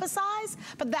went up a size,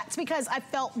 but that's because I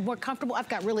felt more comfortable. I've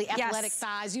got really athletic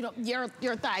thighs. You know,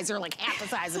 your thighs are like half the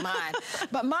size of mine,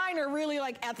 but mine are really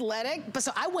like athletic. But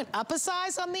so I went up a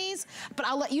size on these, but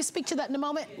I'll let you speak to that in a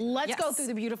moment. Let's go through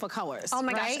the beautiful colors. Oh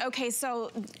my gosh, okay,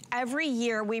 so every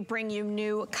year we bring you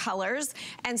new colors,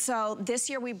 and so this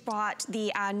year we bought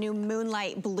the new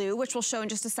Moonlight Blue, which we'll show in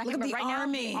just a second. Look at but right now,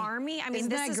 the Army, I mean,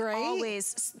 this is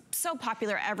always so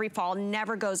popular every fall,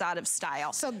 never goes out of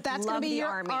style. So that's gonna be your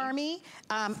Army.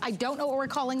 I don't know what we're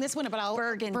calling this one, but I'll...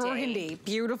 Burgundy. Burgundy,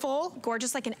 beautiful.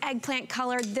 Gorgeous, like an eggplant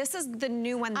color. This is the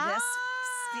new one this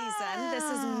season. This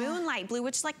is Moonlight Blue,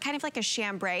 which is like kind of like a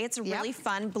chambray. It's a really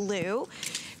fun blue.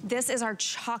 This is our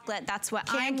chocolate. That's what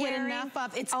I'm wearing. Can't get enough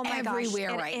of. It's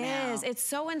everywhere right now. It is. It's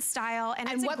so in style, and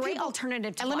it's a great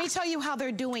alternative to And let me tell you how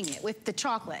they're doing it with the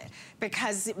chocolate,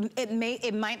 because it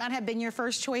might not have been your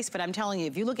first choice, but I'm telling you,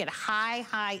 if you look at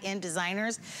high-end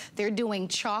designers, they're doing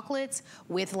chocolates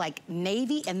with like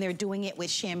navy, and they're doing it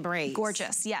with chambray.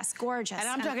 Gorgeous, yes, gorgeous. And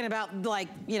I'm talking about like,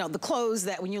 you know, the clothes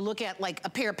that when you look at like a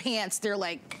pair of pants, they're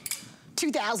like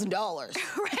 $2,000.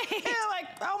 Right. You're like,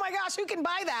 oh my gosh, who can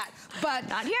buy that? But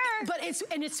not here. But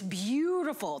it's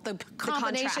beautiful. The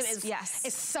combination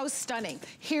is so stunning.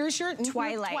 Here's your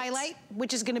Twilight,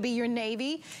 which is gonna be your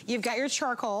navy. You've got your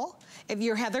charcoal,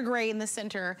 your heather gray in the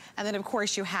center, and then of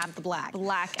course you have the black.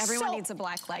 Black, everyone needs a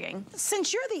black legging.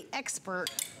 Since you're the expert,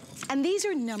 and these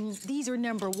are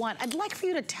number one, I'd like for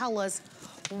you to tell us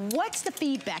what's the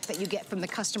feedback that you get from the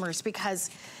customers,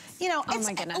 because you know,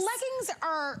 leggings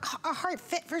are a hard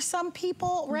fit for some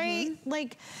people, right?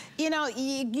 Like, you know,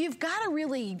 you've got to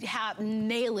really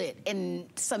nail it in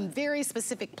some very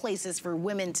specific places for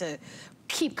women to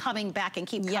keep coming back and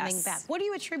keep coming back. What do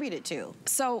you attribute it to?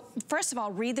 So first of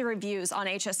all, read the reviews on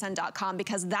hsn.com,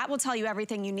 because that will tell you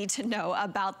everything you need to know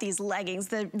about these leggings.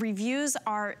 The reviews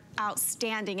are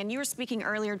outstanding, and you were speaking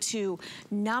earlier to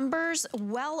numbers.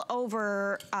 Well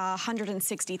over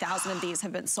 160,000 of these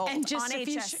have been sold on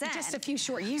HSN. Just a few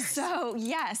short years. So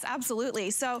yes, absolutely.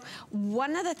 So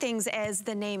one of the things is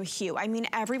the name Hue. I mean,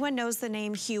 everyone knows the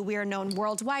name Hue. We are known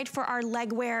worldwide for our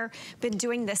leg wear. Been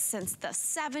doing this since the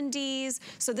 70s.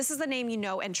 So this is the name you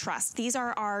know and trust. These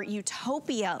are our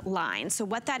Utopia line. So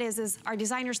what that is our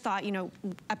designers thought, you know,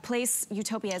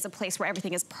 Utopia is a place where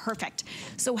everything is perfect.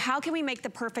 So how can we make the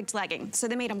perfect legging? So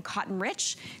they made them cotton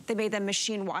rich. They made them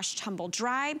machine wash, tumble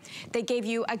dry. They gave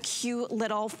you a cute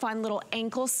little, fun little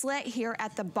ankle slit here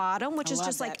at the bottom, which is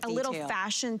just like a little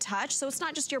fashion touch. So it's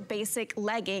not just your basic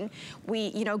legging.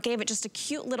 We, you know, gave it just a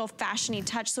cute little fashiony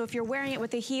touch. So if you're wearing it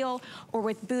with a heel or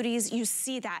with booties, you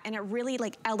see that, and it really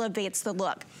like elevates the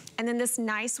look. And then this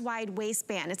nice wide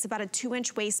waistband. It's about a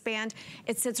 2-inch waistband.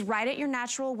 It sits right at your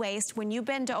natural waist. When you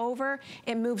bend over,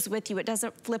 it moves with you. It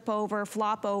doesn't flip over,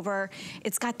 flop over.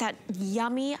 It's got that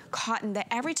yummy cotton that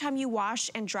every time you wash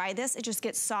and dry this, it just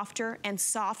gets softer and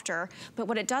softer. But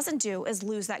what it doesn't do is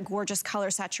lose that gorgeous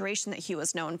color saturation that Hue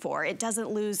is known for. It doesn't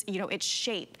lose, you know, its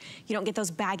shape. You don't get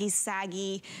those baggy,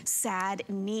 saggy, sad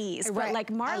knees. Right. But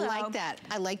like Marlo.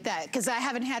 I like that, because I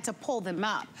haven't had to pull them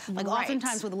up. Like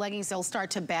oftentimes with leggings, they'll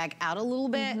start to bag out a little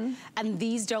bit, and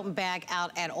these don't bag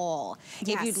out at all.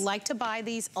 If you'd like to buy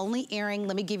these, only airing,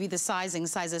 let me give you the sizing.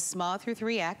 Sizes small through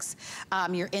 3X.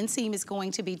 Your inseam is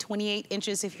going to be 28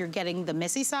 inches if you're getting the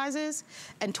Missy sizes,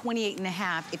 and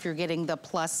 28.5 if you're getting the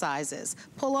plus sizes.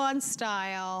 Pull-on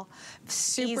style,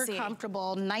 super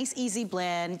comfortable, nice easy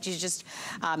blend. You just,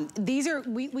 these are,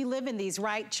 we live in these,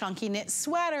 right? Chunky knit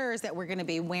sweaters that we're gonna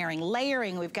be wearing,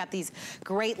 layering. We've got these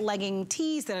great legging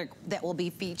tees that will be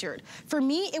featured. For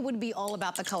me, it would be all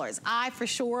about the colors. I, for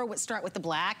sure, would start with the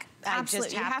black.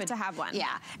 Absolutely, you have to have one.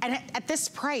 Yeah, and at this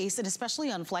price, and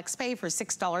especially on FlexPay for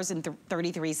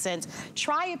 $6.33,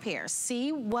 try a pair.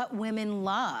 See what women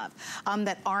love.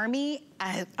 That army,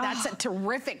 that's a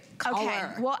terrific color. Okay,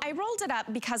 well, I rolled it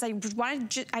up because I just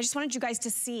wanted you guys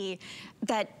to see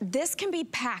that this can be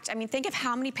packed. I mean, think of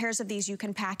how many pairs of these you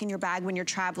can pack in your bag when you're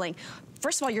traveling.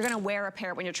 First of all, you're gonna wear a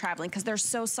pair when you're traveling because they're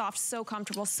so soft, so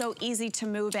comfortable, so easy to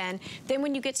move in. Then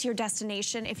when you get to your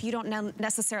destination, if you don't know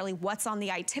necessarily what's on the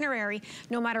itinerary,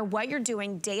 no matter what you're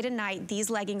doing, day to night,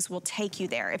 these leggings will take you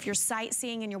there. If you're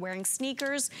sightseeing and you're wearing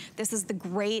sneakers, this is the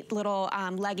great little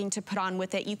legging to put on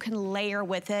with it. You can layer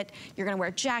with it. You're gonna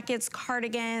wear jackets,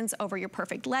 cardigans over your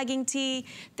perfect legging tee.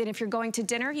 Then if you're going to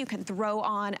dinner, you can throw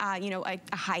on you know, a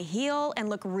high heel and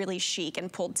look really chic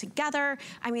and pulled together.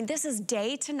 I mean, this is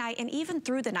day to night, and even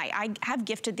through the night. I have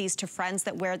gifted these to friends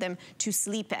that wear them to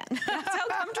sleep in. That's how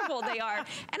comfortable they are.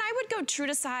 And I would go true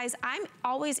to size. I'm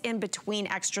always in between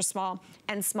extra small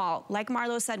and small. Like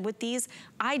Marlo said, with these,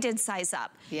 I did size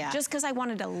up. Yeah. Just because I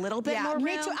wanted a little bit more room.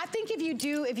 Me too. I think if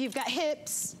you've got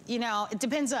hips, you know, it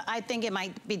depends. I think it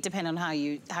might be depend on how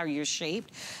you're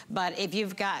shaped. But if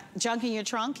you've got junk in your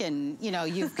trunk and, you know,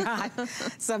 you've got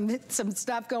some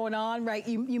stuff going on, right,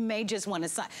 you may just want to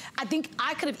size. I think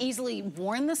I could have easily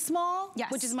worn the small, small,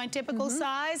 which is my typical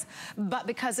size, but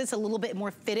because it's a little bit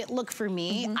more fitted look for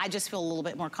me, I just feel a little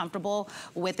bit more comfortable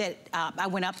with it. I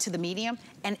went up to the medium,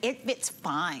 and it fits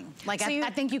fine. Like, so I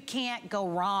think you can't go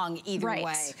wrong either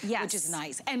way, which is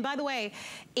nice. And by the way,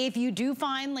 if you do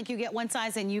find like you get one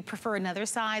size and you prefer another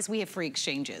size, we have free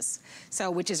exchanges,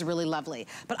 so which is really lovely.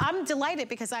 But I'm delighted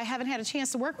because I haven't had a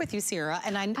chance to work with you, Sierra,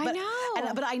 and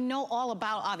but I know all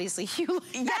about obviously you.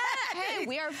 Yeah, hey,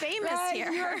 we are famous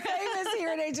here. You're famous here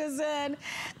at HSN,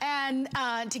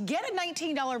 and to get a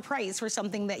 $19 price for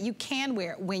something that you can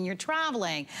wear when you're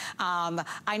traveling.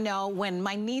 I know when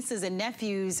my nieces and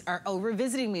nephews are over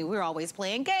visiting me, we're always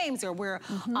playing games, or we're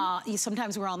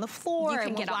sometimes we're on the floor. You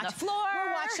can get on the floor.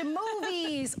 We're watching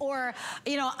movies, or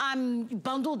I'm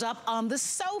bundled up on the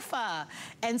sofa,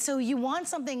 and so you want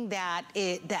something that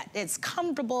it's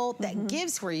comfortable, that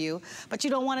gives for you, but you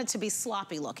don't want it to be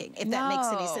sloppy looking, if that makes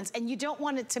any sense. And you don't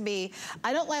want it to be,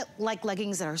 I don't like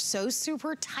leggings that are so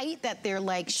super tight that they're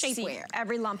like shapewear.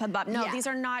 Every lump above. No, these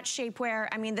are not shapewear.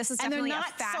 I mean, this is definitely a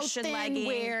fashion legging.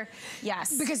 Where,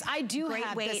 because I do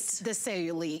have the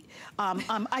cellulite.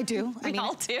 I do. We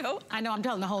all do. I know I'm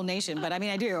telling the whole nation, but I mean,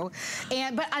 I do.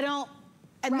 But I don't.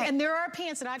 And there are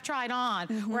pants that I've tried on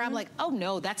where I'm like, oh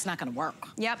no, that's not gonna work.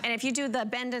 Yep, and if you do the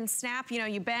bend and snap,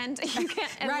 you bend, you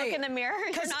can't, and look in the mirror,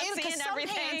 you're not seeing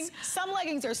everything. Some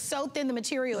leggings are so thin, the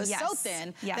material is so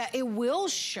thin that it will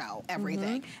show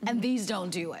everything, and these don't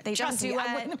do it. They don't do it.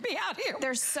 I wouldn't be out here.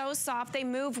 They're so soft, they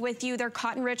move with you, they're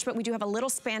cotton rich, but we do have a little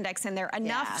spandex in there,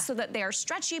 enough so that they are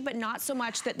stretchy, but not so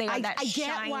much that they are that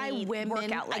shiny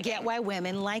workout legging. I get why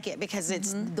women like it, because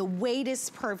it's, the weight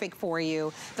is perfect for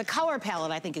you. The color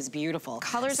palette, I think, is beautiful.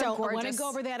 Colors are gorgeous. I want to go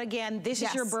over that again. This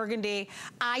is your burgundy.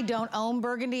 I don't own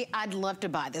burgundy. I'd love to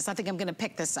buy this. I think I'm going to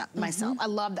pick this up myself. I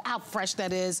love how fresh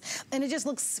that is, and it just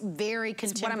looks very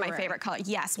contemporary. It's one of my favorite colors.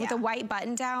 Yes, with a white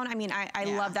button down. I mean, I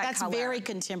love that color. That's very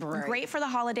contemporary. Great for the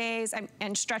holidays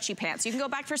and stretchy pants. You can go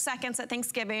back for seconds at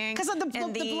Thanksgiving. Because the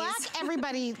black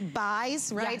everybody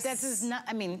buys, right? This is not.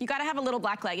 I mean, you got to have a little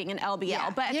black legging in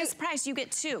LBL, but at this price, you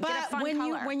get two. Get a fun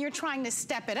color. When you're trying to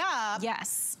step it up,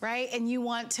 right, and you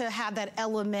want to have that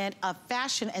element of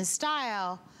fashion and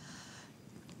style,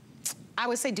 I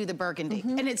would say do the burgundy.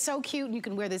 And it's so cute, and you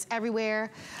can wear this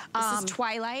everywhere. This is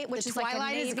Twilight, which is like a navy.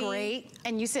 Twilight is great,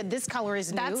 and you said this color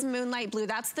is new. That's Moonlight Blue.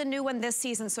 That's the new one this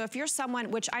season. So if you're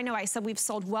someone, which I know I said we've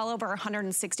sold well over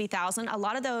 160,000, a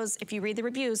lot of those, if you read the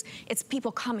reviews, it's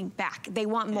people coming back. They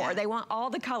want more. They want all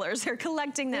the colors. They're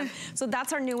collecting them. So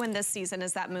that's our new one this season,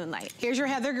 is that Moonlight. Here's your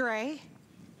heather gray,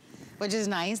 which is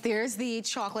nice. There's the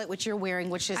chocolate, which you're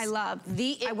wearing, which is I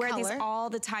wear color. These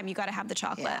all the time. You got to have the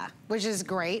chocolate, which is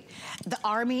great. The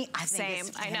army, I think, is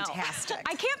fantastic.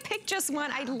 I can't pick just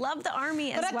one. I love the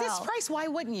army as well. But at this price, why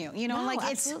wouldn't you? You know, like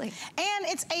absolutely. And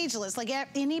it's ageless. Like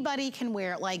anybody can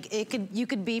wear it. Like you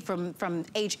could be from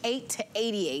age 8 to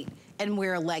 88. And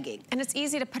wear a legging. And it's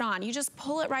easy to put on. You just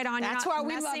pull it right on. That's why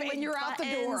we love it when you're out the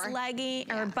door.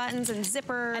 Legging, or buttons and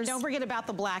zippers. And don't forget about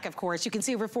the black, of course. You can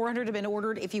see over 400 have been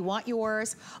ordered. If you want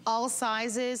yours, all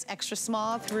sizes, extra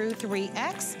small through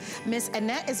 3X. Miss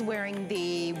Annette is wearing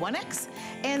the 1X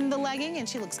in the legging, and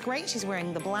she looks great. She's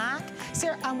wearing the black.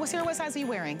 Sarah, what size are you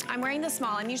wearing? I'm wearing the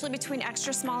small. I'm usually between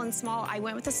extra small and small. I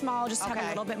went with the small just to have a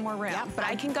little bit more room. But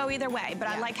I can go either way. But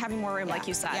I like having more room, like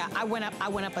you said. Yeah, I went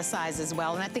up a size as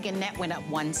well, and I think Annette went up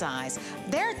one size.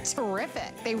 They're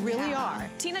terrific. They really are.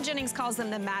 Tina Jennings calls them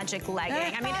the magic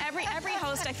legging. I mean, every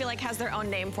host I feel like has their own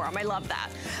name for them. I love that.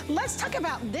 Let's talk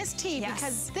about this tee,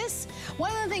 because this,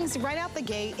 one of the things right out the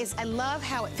gate is I love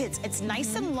how it fits. It's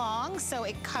nice and long, so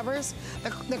it covers the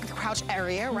crouch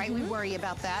area, right? We worry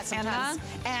about that sometimes.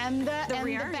 And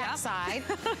the backside.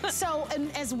 So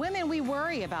as women, we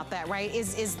worry about that, right?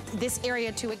 Is this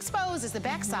area too exposed? Is the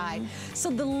backside? So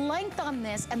the length on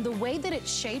this and the way that it's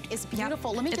shaped is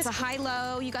beautiful. Let me it's a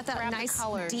high-low. You got that nice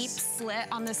deep slit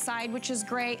on the side, which is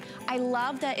great. I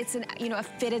love that it's a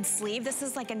fitted sleeve. This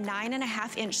is like a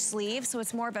 9.5-inch sleeve, so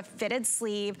it's more of a fitted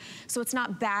sleeve. So it's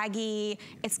not baggy.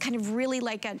 It's kind of really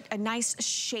like a nice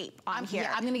shape on here.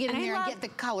 Yeah, I'm going to get in there and get the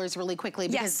colors really quickly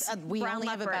because we only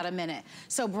have about a minute.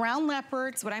 So brown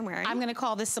leopard. That's what I'm wearing. I'm going to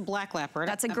call this a black leopard.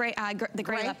 That's a gray, the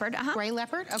gray leopard. Gray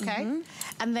leopard. Okay.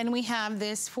 And then we have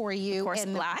this for you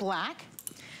in black.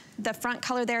 The front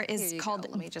color there is called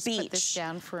Let me just beach. put this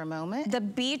down for a moment. The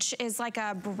beach is like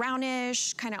a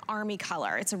brownish kind of army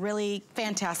color. It's a really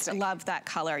fantastic. Love that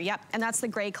color. Yep, and that's the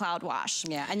gray cloud wash.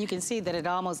 Yeah, and you can see that it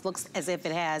almost looks as if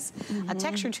it has a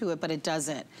texture to it, but it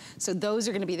doesn't. So those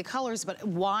are going to be the colors, but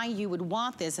why you would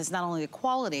want this is not only the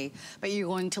quality, but you're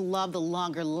going to love the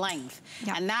longer length.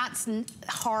 Yep. And that's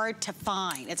hard to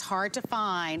find. It's hard to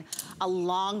find a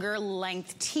longer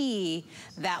length tee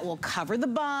that will cover the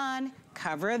bun,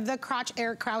 cover the crouch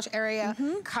area,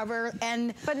 cover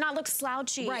and... But not look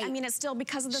slouchy. Right. I mean, it's still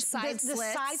because of the side slits.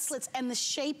 The side slits and the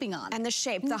shaping on it. And the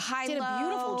shape, the high-low. Did a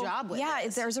beautiful job with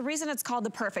this. There's a reason it's called the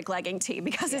perfect legging tee,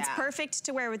 because it's perfect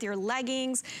to wear with your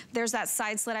leggings. There's that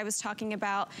side slit I was talking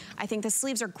about. I think the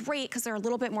sleeves are great because they're a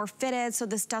little bit more fitted, so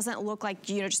this doesn't look like,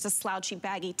 you know, just a slouchy,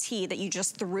 baggy tee that you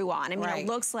just threw on. I mean, it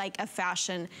looks like a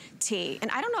fashion tee.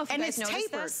 And I don't know if you guys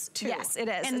noticed this. Too. Yes, it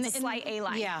is. It's a slight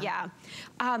A-line. Yeah.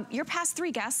 Your past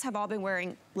 3 guests have all been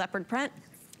wearing leopard print.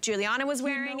 Juliana was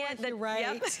wearing it. You're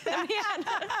right. So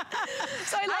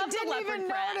I love the leopard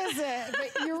print. I didn't even notice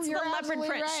it, but you're the leopard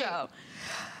print right. show.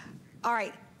 All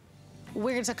right.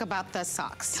 We're going to talk about the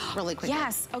socks really quickly.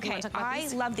 Yes, okay. I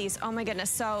love these. Oh my goodness.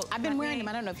 So I've been wearing them.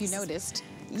 I don't know if you noticed.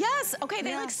 Yes, okay,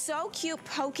 they look so cute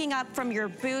poking up from your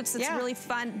boots. It's really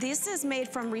fun. This is made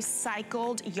from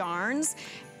recycled yarns.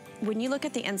 When you look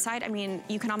at the inside, I mean,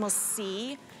 you can almost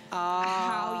see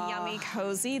how yummy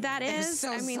cozy that is.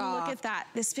 So I mean, soft. look at that.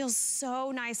 This feels so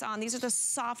nice on. These are the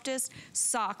softest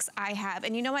socks I have.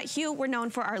 And you know what, Hue, we're known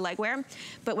for our legwear,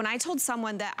 but when I told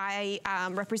someone that I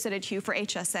represented Hue for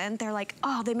HSN, they're like,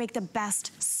 oh, they make the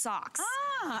best socks.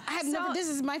 I have never, this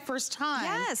is my first time.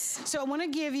 Yes. So I want to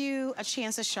give you a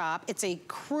chance to shop. It's a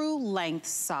crew length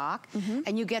sock,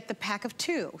 and you get the pack of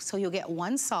 2. So you'll get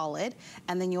 1 solid,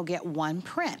 and then you'll get 1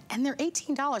 print. And they're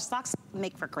 $18. Socks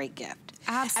make for a great gift.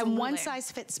 Absolutely. And 1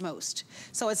 size fits most.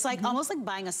 So it's like almost like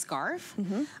buying a scarf.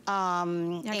 Yeah,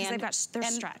 because they've got their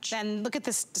stretch. And look at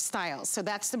the styles. So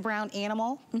that's the brown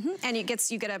animal. And you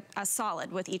get a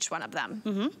solid with each one of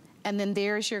them. And then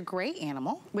there's your gray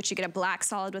animal. Which you get a black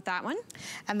solid with that one.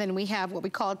 And then we have what we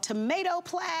call tomato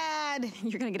plaid.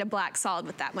 You're gonna get a black solid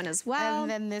with that one as well. And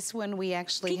then this one we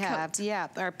actually have,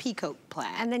 our peacoat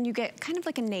plaid. And then you get kind of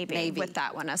like a navy with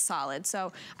that one, a solid.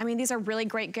 So, I mean, these are really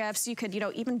great gifts. You could, you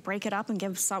know, even break it up and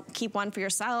keep one for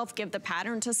yourself, give the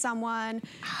pattern to someone.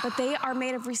 But they are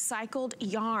made of recycled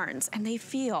yarns and they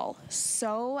feel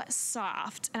so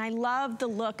soft. And I love the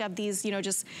look of these, you know,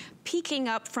 just peeking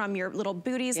up from your little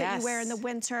booties that you wear in the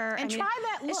winter. And try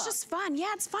that look. It's just fun. Yeah,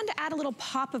 it's fun to add a little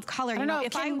pop of color. You know,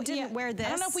 if I didn't wear this. I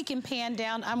don't know if we can pan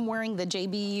down. I'm wearing the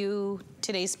JBU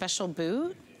Today's Special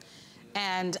boot.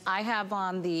 And I have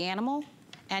on the animal.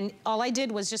 And all I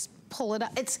did was just pull it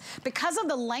up. It's because of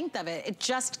the length of it, it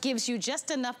just gives you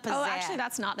just enough pizzazz. Oh, actually,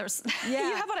 that's not, there's, you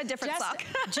have on a different sock.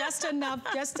 just enough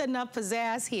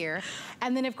pizzazz here.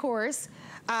 And then, of course,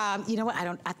 you know what?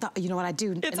 You know what I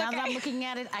do? It's now that I'm looking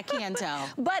at it, I can tell.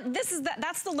 But this is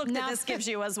that's the look that this gives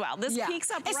you as well. This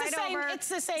peeks up right over. It's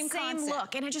the same concept.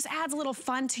 Look, and it just adds a little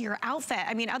fun to your outfit.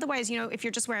 I mean, otherwise, you know, if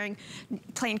you're just wearing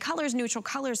plain colors, neutral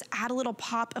colors, add a little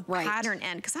pop of pattern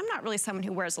in. Because I'm not really someone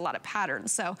who wears a lot of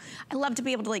patterns, so I love to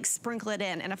be able to like sprinkle it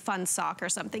in a fun sock or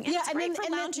something. And it's great for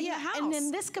lounging in the house. And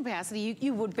in this capacity,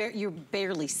 you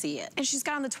barely see it. And she's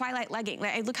got on the twilight legging.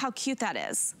 Like, look how cute that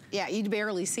is. Yeah, you'd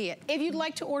barely see it. If you'd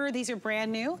like to order, these are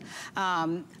brand new.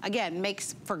 Again,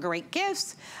 makes for great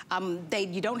gifts.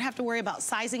 You don't have to worry about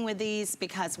sizing with these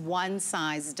because 1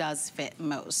 size does fit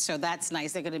most. So that's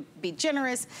nice. They're gonna be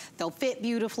generous. They'll fit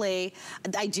beautifully.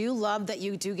 I do love that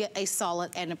you do get a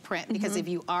solid and a print because if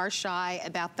you are shy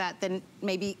about that, then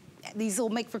maybe these will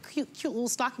make for cute little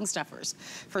stocking stuffers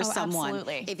for someone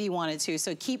if you wanted to.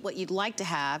 So keep what you'd like to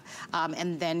have,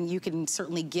 and then you can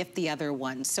certainly gift the other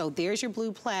one. So there's your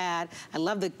blue plaid. I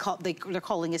love they're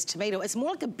calling this tomato. It's more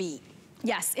like a beet.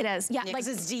 Yes, it is. Yeah, like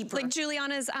it's deeper. Like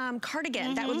Juliana's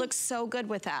cardigan. That would look so good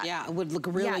with that. Yeah, it would look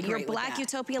really great your black with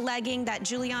that. Utopia legging, that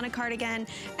Juliana cardigan,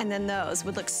 and then those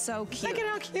would look so cute. Look at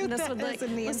how cute this would look.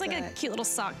 Looks like a cute little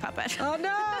sock puppet. Oh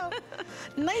no!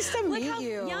 Nice to meet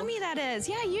you. Look how yummy that is.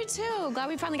 Yeah, you too. Glad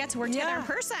we finally got to work together in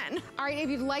person. All right, if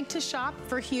you'd like to shop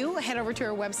for Hue, head over to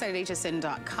our website at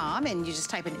hsn.com and you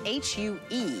just type in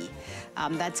HUE.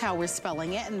 That's how we're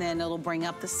spelling it, and then it'll bring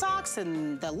up the socks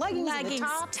and the leggings and the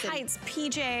tops. Tights,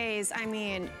 PJs, I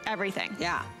mean, everything.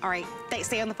 Yeah, all right,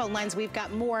 stay on the phone lines. We've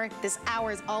got more. This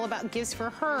hour is all about gifts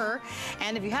for her.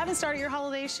 And if you haven't started your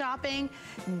holiday shopping,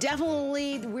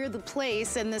 definitely we're the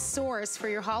place and the source for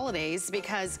your holidays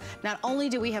because Not only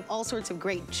do we have all sorts of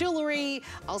great jewelry,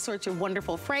 all sorts of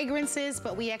wonderful fragrances,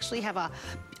 but we actually have a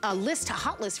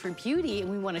hot list for beauty, and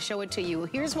we want to show it to you.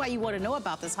 Here's why you want to know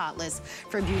about this hot list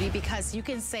for beauty, because you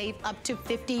can save up to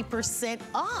 50%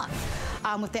 off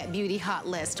with that beauty hot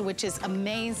list, which is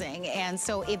amazing. And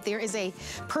so if there is a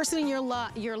person in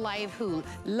your life who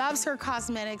loves her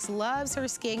cosmetics, loves her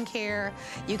skincare,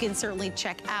 you can certainly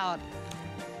check out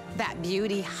that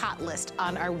beauty hot list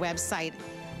on our website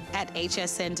at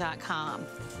hsn.com.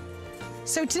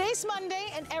 So today's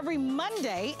Monday, and every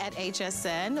Monday at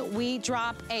HSN, we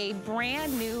drop a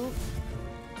brand new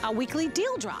weekly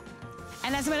deal drop.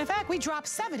 And as a matter of fact, we drop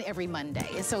 7 every Monday.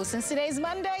 And so since today's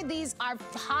Monday, these are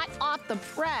hot off the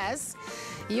press.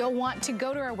 You'll want to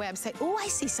go to our website. Oh, I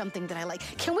see something that I like.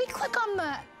 Can we click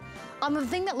on the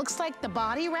thing that looks like the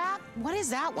body wrap? What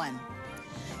is that one?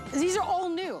 These are all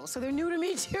new, so they're new to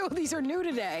me too. These are new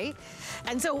today.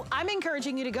 And so I'm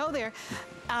encouraging you to go there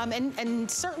and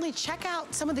certainly check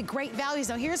out some of the great values.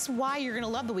 Now here's why you're gonna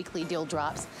love the weekly deal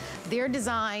drops. They're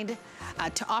designed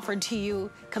to offer to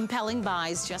you compelling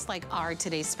buys just like our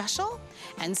today's special.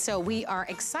 And so we are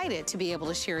excited to be able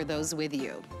to share those with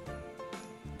you.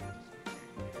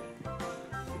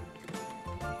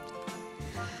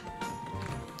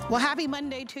 Well, happy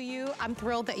Monday to you. I'm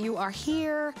thrilled that you are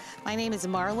here. My name is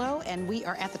Marlo, and we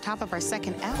are at the top of our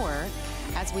second hour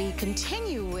as we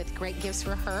continue with great gifts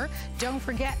for her. Don't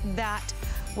forget that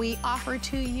we offer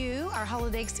to you our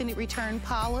holiday extended return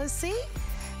policy,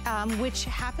 which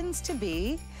happens to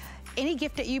be any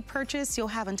gift that you purchase, you'll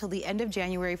have until the end of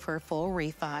January for a full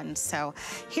refund. So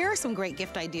here are some great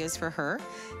gift ideas for her.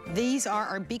 These are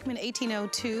our Beekman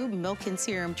 1802 Milk and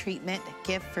Serum Treatment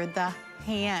gift for the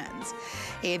hands.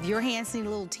 If your hands need a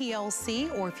little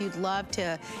TLC, or if you'd love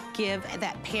to give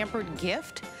that pampered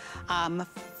gift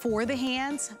for the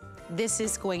hands, this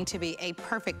is going to be a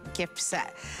perfect gift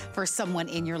set for someone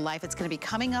in your life. It's going to be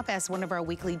coming up as one of our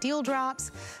weekly deal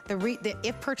drops.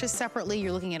 If purchased separately,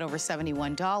 you're looking at over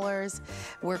 $71.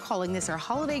 We're calling this our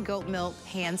Holiday Goat Milk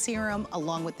Hand Serum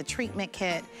along with the treatment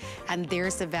kit. And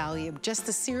there's the value. Just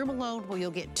the serum alone, where you'll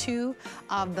get 2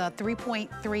 of the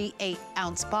 3.38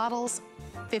 ounce bottles,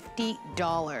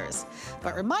 $50.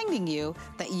 But reminding you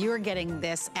that you're getting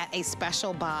this at a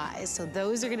special buy. So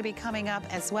those are going to be coming up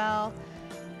as well.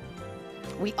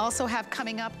 We also have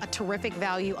coming up a terrific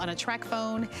value on a track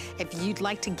phone. If you'd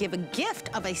like to give a gift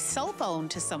of a cell phone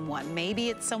to someone, maybe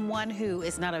it's someone who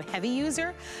is not a heavy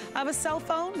user of a cell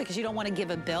phone because you don't want to give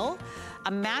a bill.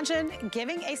 Imagine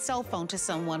giving a cell phone to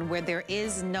someone where there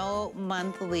is no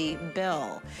monthly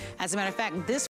bill. As a matter of fact, this